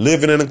saying,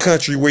 living in a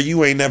country where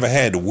you ain't never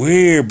had to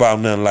worry about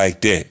nothing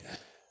like that.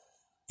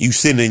 You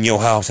sitting in your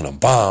house and a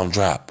bomb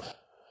drop.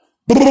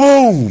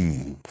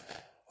 Boom.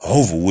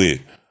 Over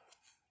with.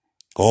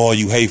 All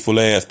you hateful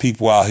ass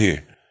people out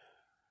here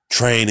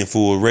training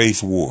for a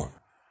race war.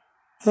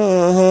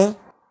 That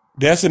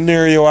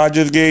scenario I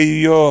just gave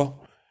you,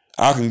 y'all,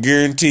 I can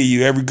guarantee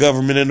you every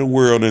government in the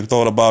world ain't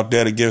thought about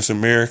that against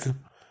America.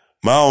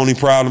 My only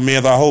problem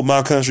is I hope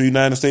my country,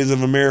 United States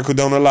of America,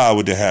 don't allow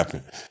it to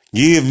happen.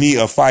 Give me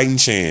a fighting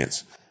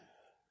chance.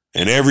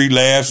 And every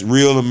last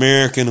real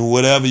American, or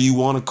whatever you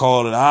want to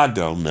call it, I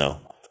don't know.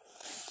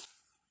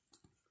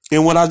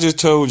 And what I just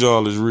told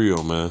y'all is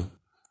real, man.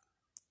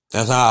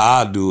 That's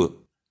how I do it.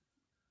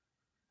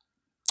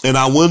 And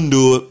I wouldn't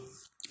do it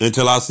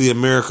until I see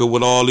America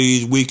with all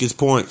these weakest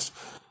points.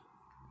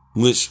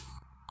 Which,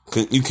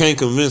 you can't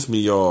convince me,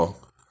 y'all.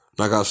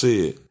 Like I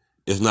said,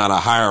 it's not a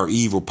higher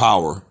evil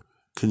power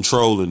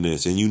controlling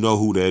this. And you know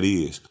who that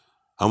is.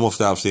 I'm going to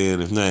stop saying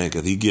his name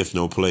because he gets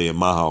no play in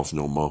my house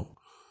no more.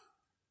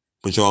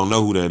 But y'all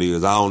know who that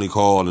is. I only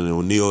called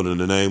and kneeled in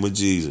the name of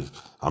Jesus.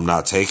 I'm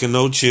not taking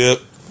no chip.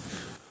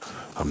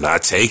 I'm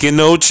not taking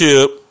no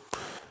chip.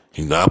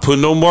 You're not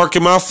putting no mark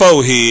in my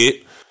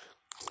forehead.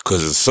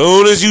 Because as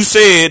soon as you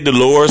said, the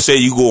Lord said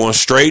you going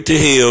straight to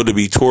hell to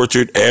be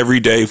tortured every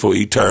day for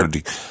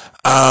eternity.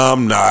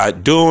 I'm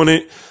not doing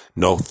it.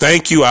 No,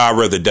 thank you. I'd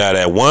rather die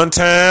that one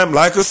time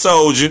like a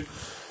soldier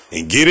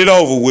and get it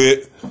over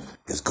with.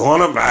 It's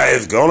gonna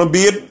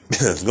be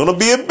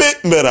a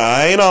bit better.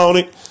 I ain't on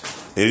it.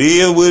 It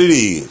is what it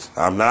is.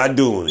 I'm not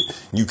doing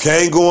it. You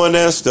can't go in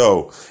that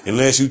store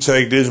unless you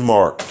take this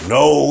mark.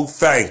 No,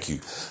 thank you.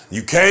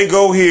 You can't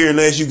go here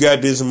unless you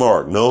got this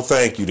mark. No,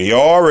 thank you. They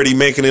already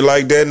making it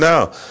like that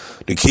now.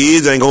 The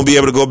kids ain't gonna be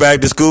able to go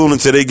back to school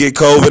until they get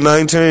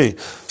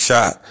COVID-19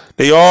 shot.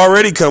 They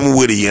already coming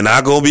with it. You're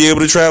not gonna be able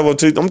to travel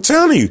to. I'm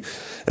telling you.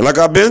 And like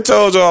I've been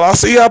told y'all, I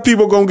see how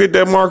people gonna get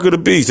that mark of the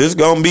beast. It's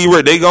gonna be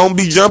they gonna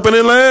be jumping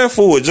in line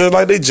for it, just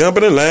like they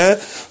jumping in line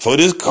for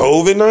this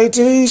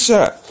COVID-19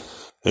 shot.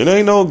 It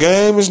ain't no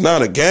game. It's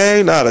not a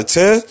game, not a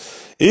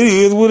test. It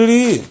is what it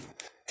is.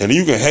 And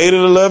you can hate it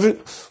or love it,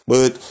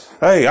 but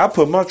hey, I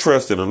put my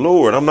trust in the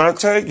Lord. I'm not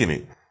taking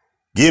it.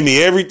 Give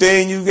me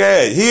everything you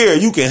got. Here,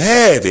 you can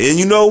have it. And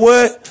you know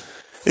what?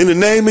 In the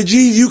name of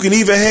Jesus, you can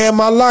even have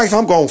my life.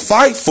 I'm going to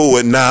fight for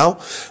it now,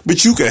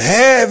 but you can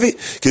have it,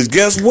 because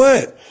guess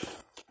what?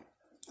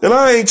 And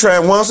I ain't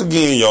trying, once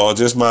again, y'all,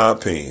 just my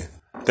opinion.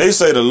 They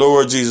say the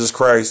Lord Jesus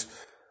Christ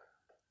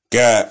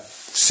got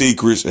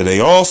secrets, and they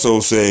also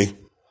say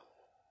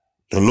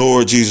the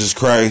Lord Jesus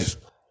Christ,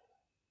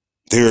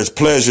 there is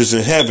pleasures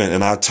in heaven.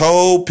 And I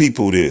told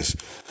people this.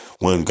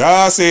 When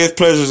God says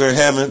pleasures in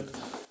heaven,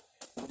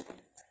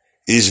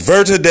 it's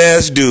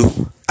vertidas do.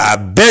 I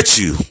bet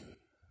you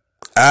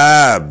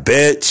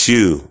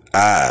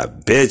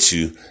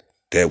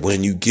that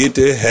when you get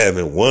to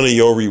heaven, one of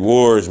your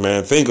rewards,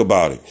 man, think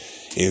about it.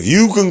 If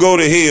you can go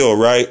to hell,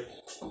 right?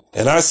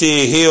 And I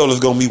said hell is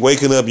going to be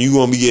waking up and you're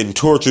going to be getting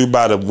tortured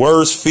by the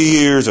worst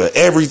fears of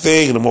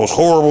everything and the most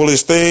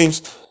horriblest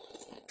things.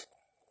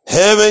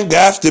 Heaven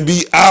got to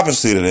be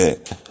opposite of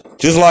that.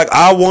 Just like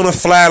I want to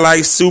fly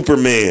like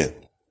Superman.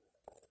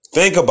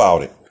 Think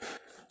about it.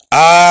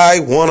 I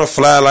want to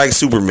fly like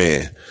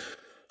Superman.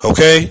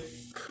 Okay?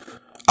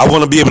 I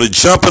want to be able to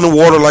jump in the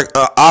water like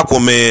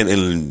Aquaman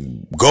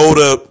and go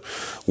to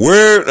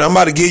where. I'm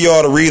about to give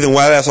y'all the reason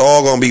why that's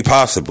all going to be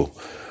possible.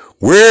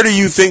 Where do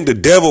you think the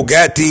devil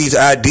got these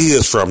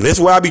ideas from? This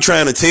is why I be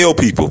trying to tell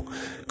people.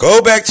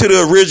 Go back to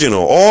the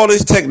original. All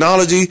this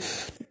technology.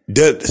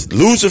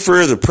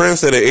 Lucifer is the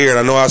prince of the air. And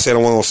I know I said I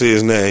wasn't going to say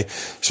his name,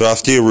 so I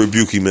still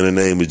rebuke him in the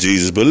name of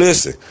Jesus. But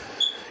listen,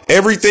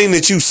 everything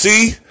that you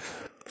see,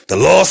 the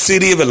lost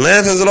city of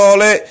Atlantis and all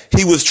that,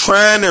 he was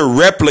trying to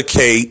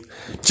replicate,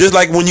 just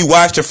like when you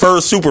watched the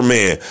first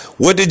Superman.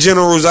 What did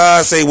General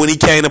Zod say when he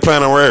came to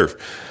planet Earth?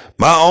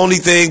 My only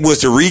thing was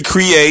to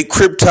recreate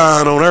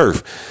Krypton on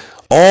Earth.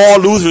 All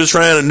Lucifer's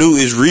trying to do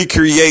is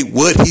recreate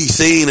what he's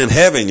seen in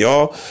heaven,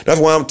 y'all. That's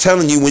why I'm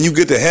telling you, when you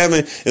get to heaven,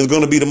 it's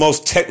going to be the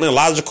most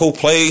technological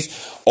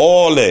place.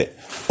 All that.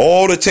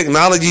 All the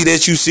technology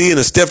that you see and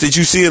the stuff that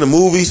you see in the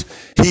movies,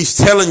 he's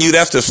telling you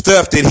that's the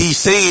stuff that he's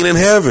seen in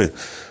heaven.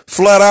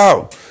 Flat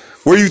out.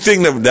 Where you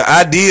think the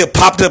idea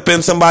popped up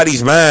in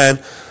somebody's mind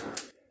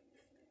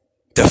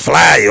to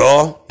fly,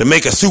 y'all? To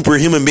make a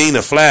superhuman being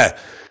to fly.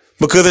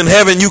 Because in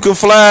heaven you can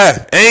fly.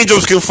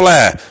 Angels can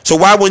fly. So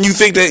why wouldn't you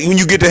think that when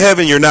you get to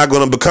heaven you're not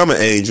going to become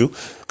an angel?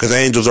 Because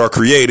angels are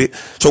created.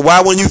 So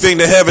why wouldn't you think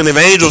that heaven, if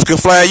angels can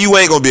fly, you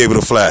ain't going to be able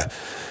to fly?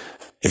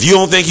 If you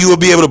don't think you will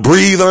be able to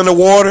breathe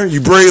underwater,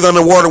 you breathe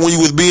underwater when you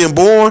was being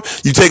born,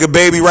 you take a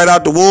baby right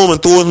out the womb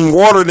and throw it in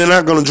water, they're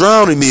not going to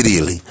drown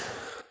immediately.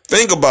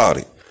 Think about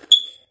it.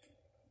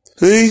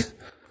 See?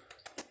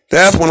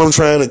 That's what I'm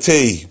trying to tell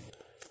you.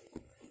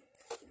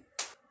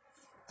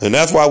 And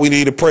that's why we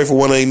need to pray for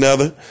one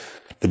another.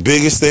 The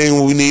biggest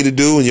thing we need to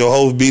do, and your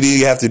host BD,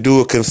 you have to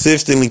do it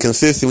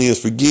consistently,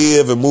 is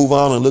forgive and move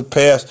on and look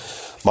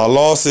past my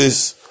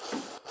losses.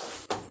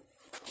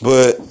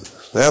 But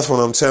that's what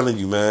I'm telling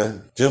you,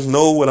 man. Just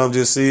know what I'm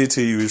just saying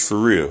to you is for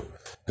real.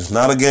 It's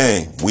not a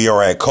game. We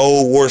are at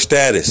Cold War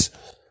status.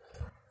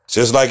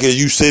 Just like if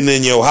you sitting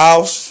in your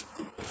house.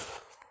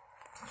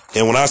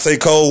 And when I say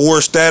Cold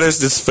War status,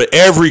 this is for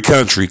every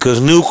country.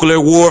 Because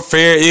nuclear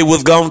warfare, it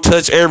was going to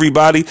touch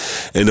everybody.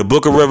 And the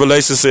book of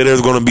Revelation said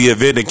there's going to be an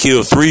event that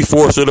kills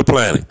 3/4 of the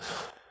planet.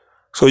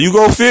 So you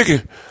go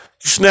figure.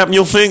 You snapping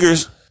your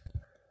fingers.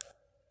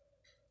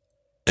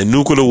 And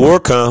nuclear war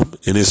come.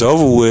 And it's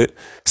over with.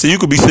 So you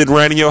could be sitting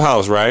right in your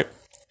house, right?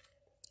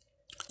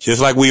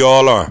 Just like we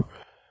all are.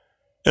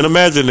 And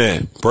imagine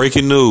that.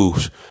 Breaking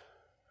news.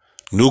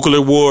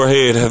 Nuclear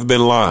warhead have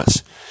been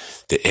launched.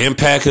 The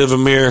impact of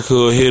America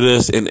will hit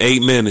us in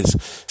 8 minutes.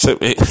 So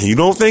you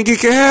don't think it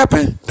can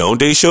happen? Don't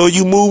they show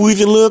you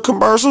movies and little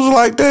commercials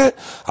like that?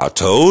 I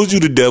told you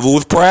the devil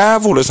was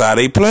prideful. That's how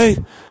they play.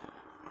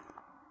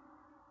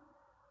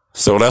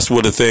 So that's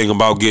what the thing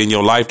about getting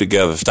your life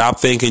together. Stop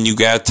thinking you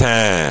got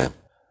time.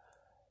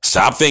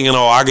 Stop thinking,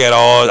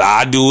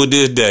 I do it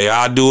this day,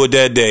 I do it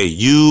that day.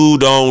 You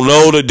don't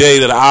know the day,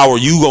 the hour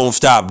you gonna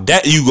stop.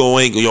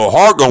 Your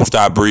heart gonna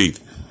stop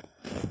breathing.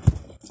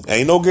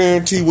 Ain't no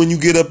guarantee when you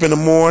get up in the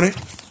morning,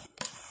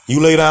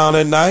 you lay down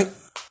at night.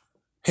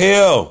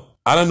 Hell,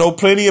 I done know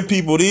plenty of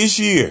people this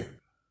year.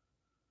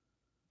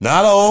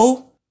 Not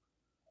old.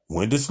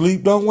 Went to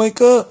sleep, don't wake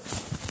up.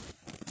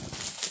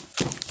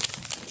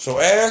 So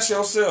ask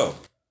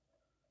yourself,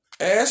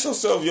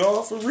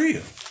 y'all, for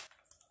real.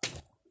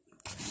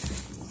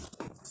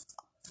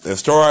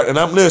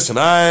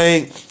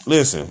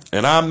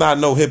 And I'm not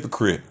no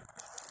hypocrite.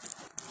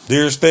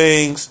 There's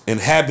things and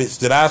habits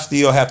that I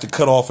still have to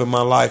cut off in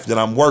my life that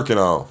I'm working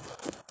on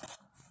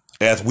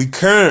as we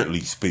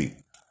currently speak.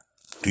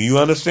 Do you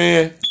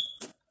understand?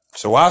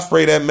 So I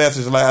spray that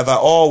message like as I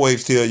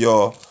always tell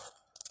y'all,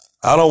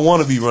 I don't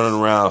want to be running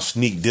around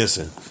sneak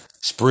dissing,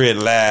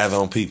 spreading lies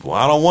on people.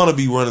 I don't want to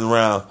be running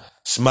around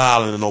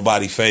smiling in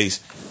nobody's face,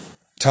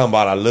 talking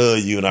about I love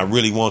you and I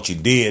really want you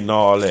dead and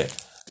all that.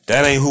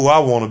 That ain't who I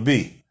want to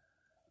be.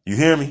 You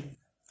hear me?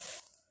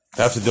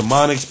 That's a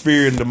demonic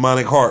spirit and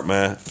demonic heart,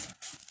 man.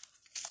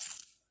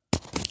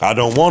 I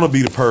don't want to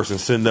be the person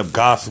sitting up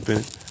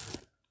gossiping.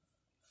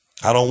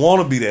 I don't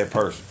want to be that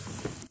person.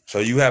 So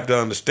you have to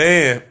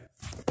understand.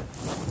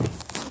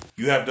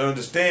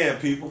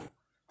 People.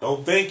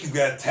 Don't think you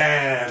got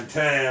time.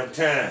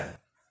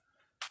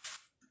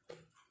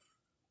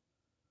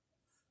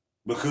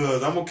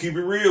 Because I'm going to keep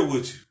it real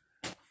with you.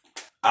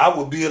 I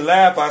would be a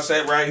lie if I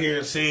sat right here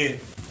and said,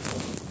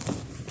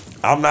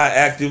 I'm not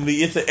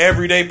actively, it's an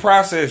everyday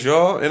process,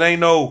 y'all. It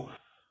ain't no,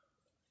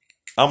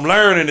 I'm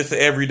learning it's an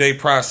everyday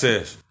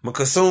process.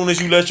 Because soon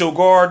as you let your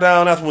guard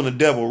down, that's when the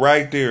devil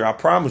right there, I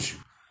promise you.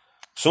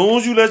 Soon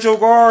as you let your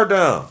guard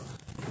down.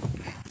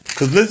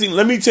 Because listen,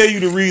 let me tell you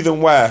the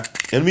reason why.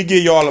 And let me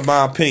give y'all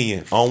my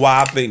opinion on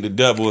why I think the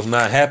devil is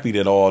not happy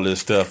that all this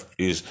stuff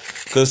is.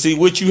 Because see,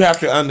 what you have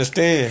to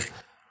understand,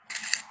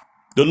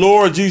 the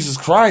Lord Jesus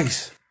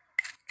Christ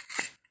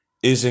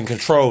is in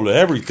control of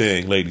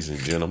everything, ladies and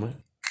gentlemen.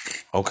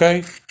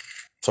 Okay?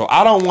 So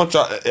I don't want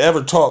y'all to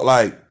ever talk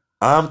like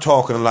I'm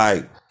talking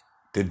like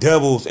the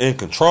devil's in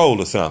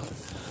control or something.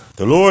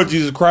 The Lord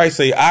Jesus Christ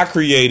say, I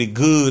created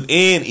good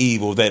and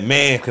evil that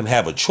man can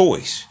have a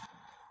choice.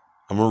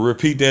 I'm going to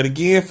repeat that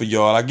again for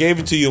y'all. I gave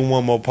it to you in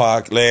one more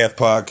last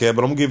podcast,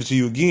 but I'm going to give it to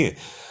you again.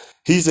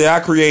 He said, I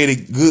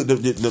created good,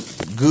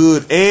 the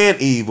good and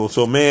evil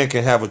so man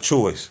can have a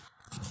choice.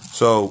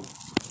 So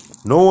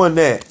knowing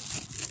that,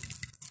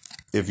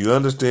 if you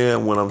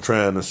understand what I'm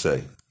trying to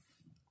say,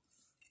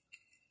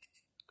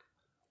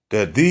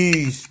 that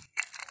these,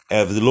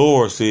 as the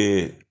Lord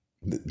said,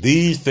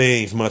 these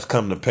things must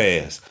come to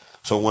pass.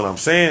 So what I'm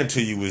saying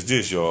to you is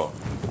this, y'all.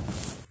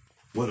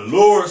 When the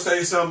Lord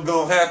say something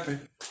gonna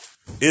happen,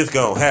 it's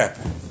gonna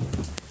happen.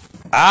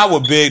 I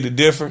would beg to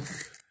differ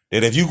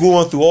that if you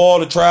going through all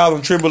the trials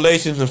and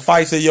tribulations and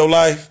fights of your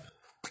life,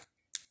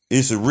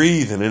 it's a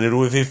reason. And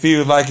if it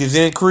feels like it's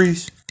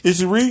increased,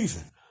 it's a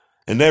reason.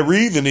 And that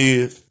reason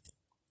is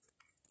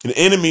the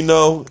enemy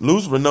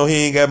Lucifer know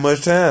he ain't got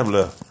much time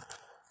left.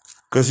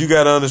 Because you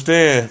got to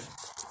understand,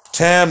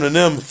 time to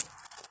them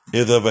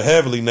is of a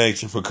heavenly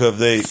nature because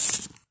they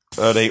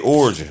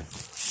origin.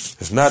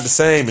 It's not the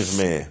same as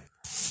man.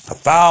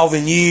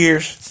 1,000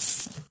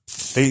 years,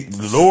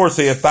 the Lord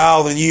said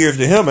 1,000 years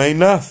to him ain't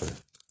nothing.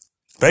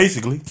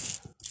 Basically,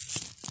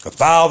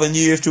 1,000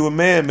 years to a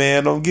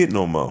man don't get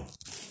no more.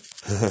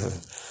 I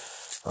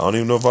don't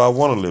even know if I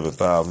want to live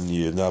 1,000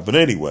 years now. But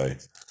anyway,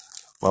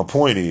 my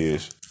point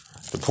is,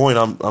 the point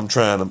I'm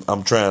trying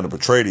to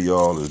portray to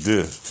y'all is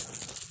this.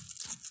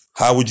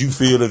 How would you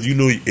feel if you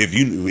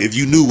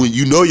knew when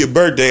you know your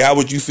birthday? How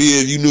would you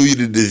feel if you knew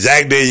the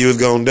exact day you was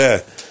gonna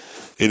die?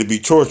 It'd be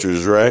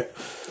torturous, right?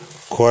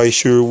 Quite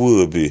sure it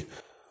would be.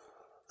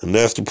 And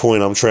that's the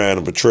point I'm trying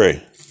to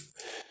portray.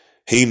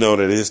 He know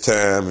that his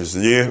time is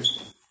near.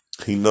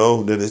 He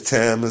know that his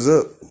time is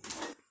up.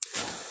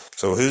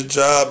 So his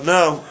job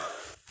now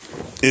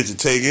is to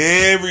take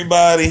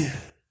everybody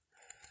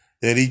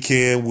that he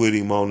can with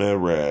him on that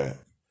ride.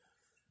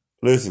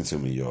 Listen to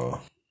me,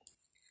 y'all.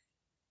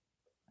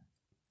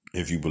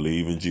 If you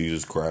believe in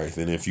Jesus Christ,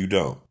 and if you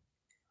don't.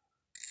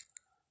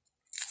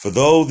 For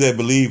those that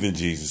believe in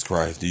Jesus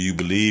Christ, do you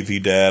believe he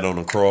died on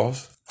the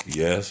cross?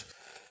 Yes.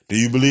 Do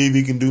you believe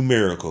he can do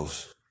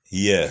miracles?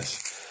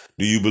 Yes.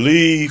 Do you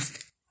believe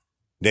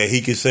that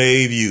he can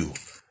save you?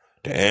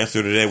 The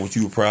answer to that, what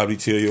you would probably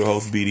tell your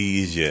host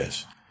BD, is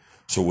yes.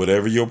 So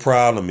whatever your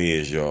problem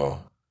is,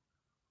 y'all,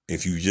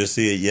 if you just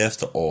said yes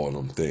to all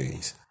them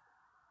things,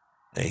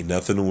 ain't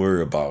nothing to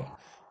worry about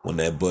when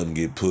that button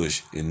get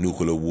pushed and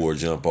nuclear war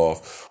jump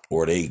off,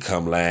 or they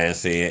come lying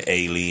saying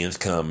aliens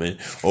coming,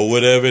 or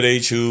whatever they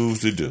choose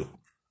to do.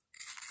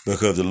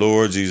 Because the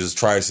Lord Jesus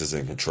Christ is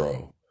in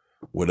control.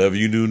 Whatever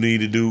you do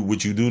need to do,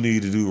 what you do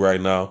need to do right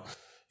now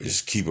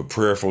is keep a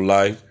prayerful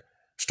life.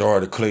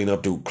 Start to clean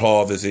up the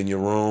closets in your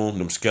room,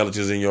 them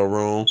skeletons in your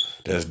room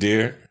that's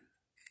there.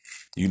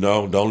 You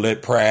know, don't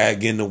let pride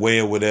get in the way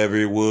of whatever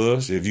it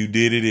was. If you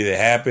did it, it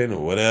happened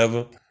or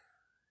whatever.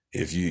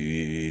 If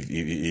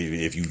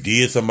you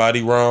did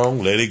somebody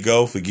wrong, let it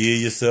go.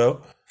 Forgive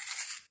yourself.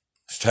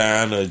 It's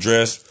time to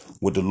address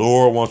what the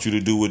Lord wants you to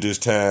do with this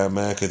time,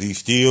 man, because he's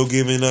still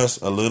giving us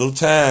a little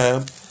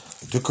time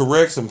to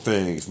correct some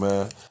things,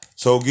 man.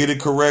 So get it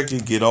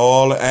corrected. Get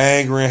all the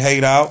anger and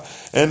hate out.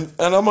 And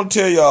I'm going to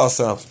tell y'all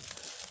something.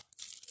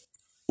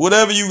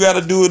 Whatever you got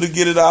to do to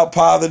get it out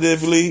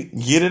positively,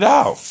 get it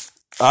out.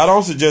 I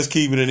don't suggest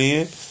keeping it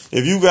in.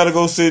 If you got to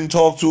go sit and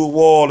talk to a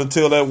wall and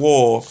tell that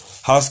wall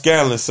how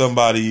scandalous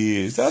somebody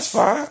is, that's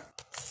fine.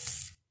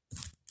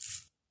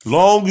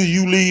 Long as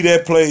you leave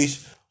that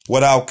place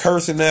without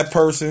cursing that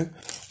person,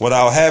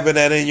 without having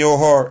that in your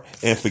heart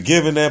and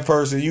forgiving that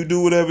person, you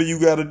do whatever you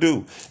got to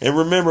do. And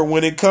remember,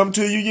 when it come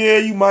to you, yeah,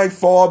 you might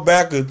fall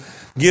back and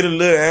get a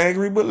little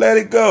angry, but let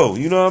it go.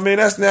 You know what I mean?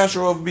 That's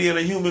natural of being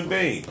a human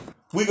being.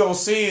 We gonna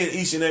sin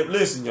each and every.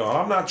 Listen, y'all,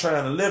 I'm not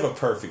trying to live a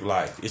perfect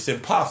life. It's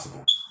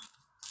impossible.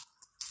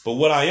 But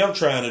what I am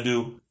trying to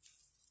do,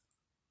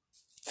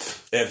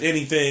 if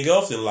anything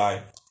else in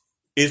life,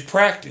 is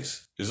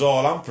practice. Is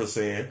all I'm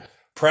saying.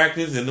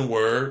 Practice in the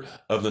word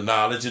of the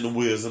knowledge and the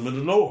wisdom of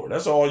the Lord.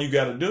 That's all you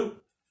got to do.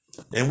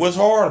 And what's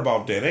hard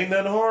about that? Ain't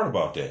nothing hard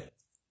about that.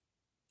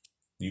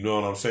 You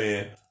know what I'm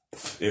saying?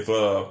 If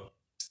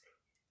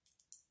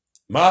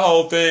my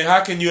whole thing,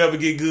 how can you ever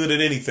get good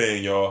at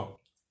anything, y'all,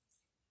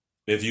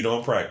 if you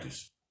don't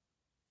practice?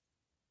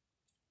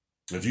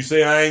 If you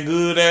say I ain't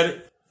good at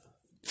it,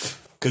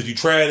 because you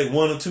tried it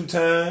 1 or 2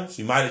 times,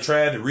 you might have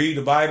tried to read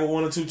the Bible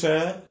 1 or 2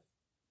 times,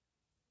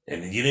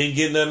 and you didn't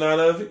get nothing out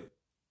of it,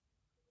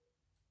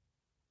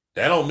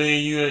 that don't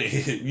mean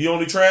you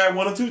only tried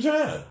 1 or 2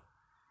 times.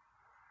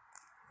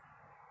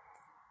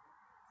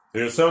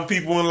 There's some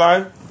people in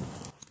life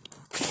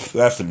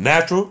that's the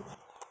natural,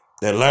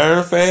 that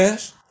learn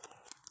fast.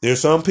 There's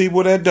some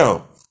people that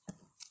don't.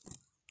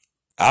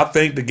 I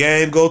think the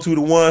game go to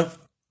the one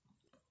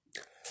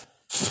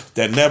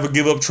that never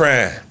give up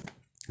trying,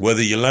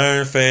 whether you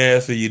learn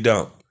fast or you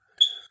don't.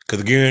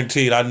 Because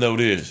guaranteed, I know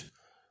this,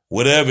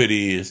 whatever it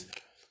is,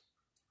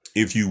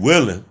 if you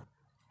willing,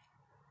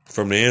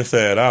 from the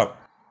inside out,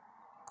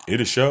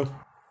 it'll show.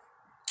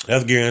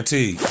 That's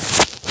guaranteed.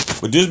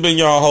 But this been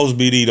y'all host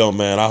BD though,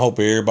 man. I hope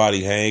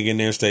everybody hang in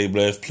there, stay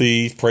blessed.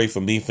 Please pray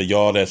for me, for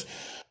y'all that's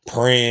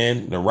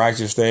praying the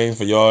righteous thing.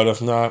 For y'all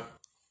that's not,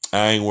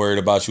 I ain't worried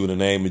about you in the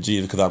name of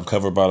Jesus, because I'm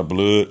covered by the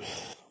blood.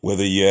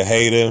 Whether you're a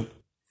hater,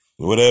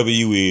 whatever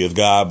you is,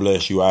 God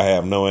bless you. I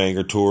have no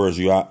anger towards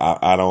you.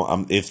 I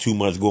don't. It's too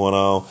much going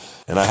on,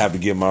 and I have to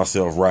get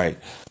myself right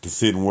to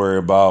sit and worry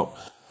about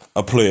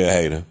a player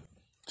hater.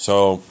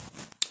 So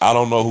I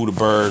don't know who the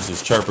birds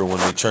is chirping when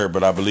they chirp,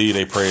 but I believe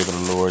they pray for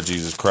the Lord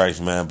Jesus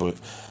Christ, man. But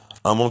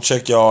I'm gonna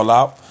check y'all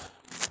out.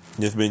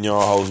 This been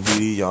y'all host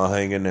BD. Y'all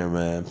hang in there,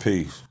 man.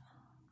 Peace.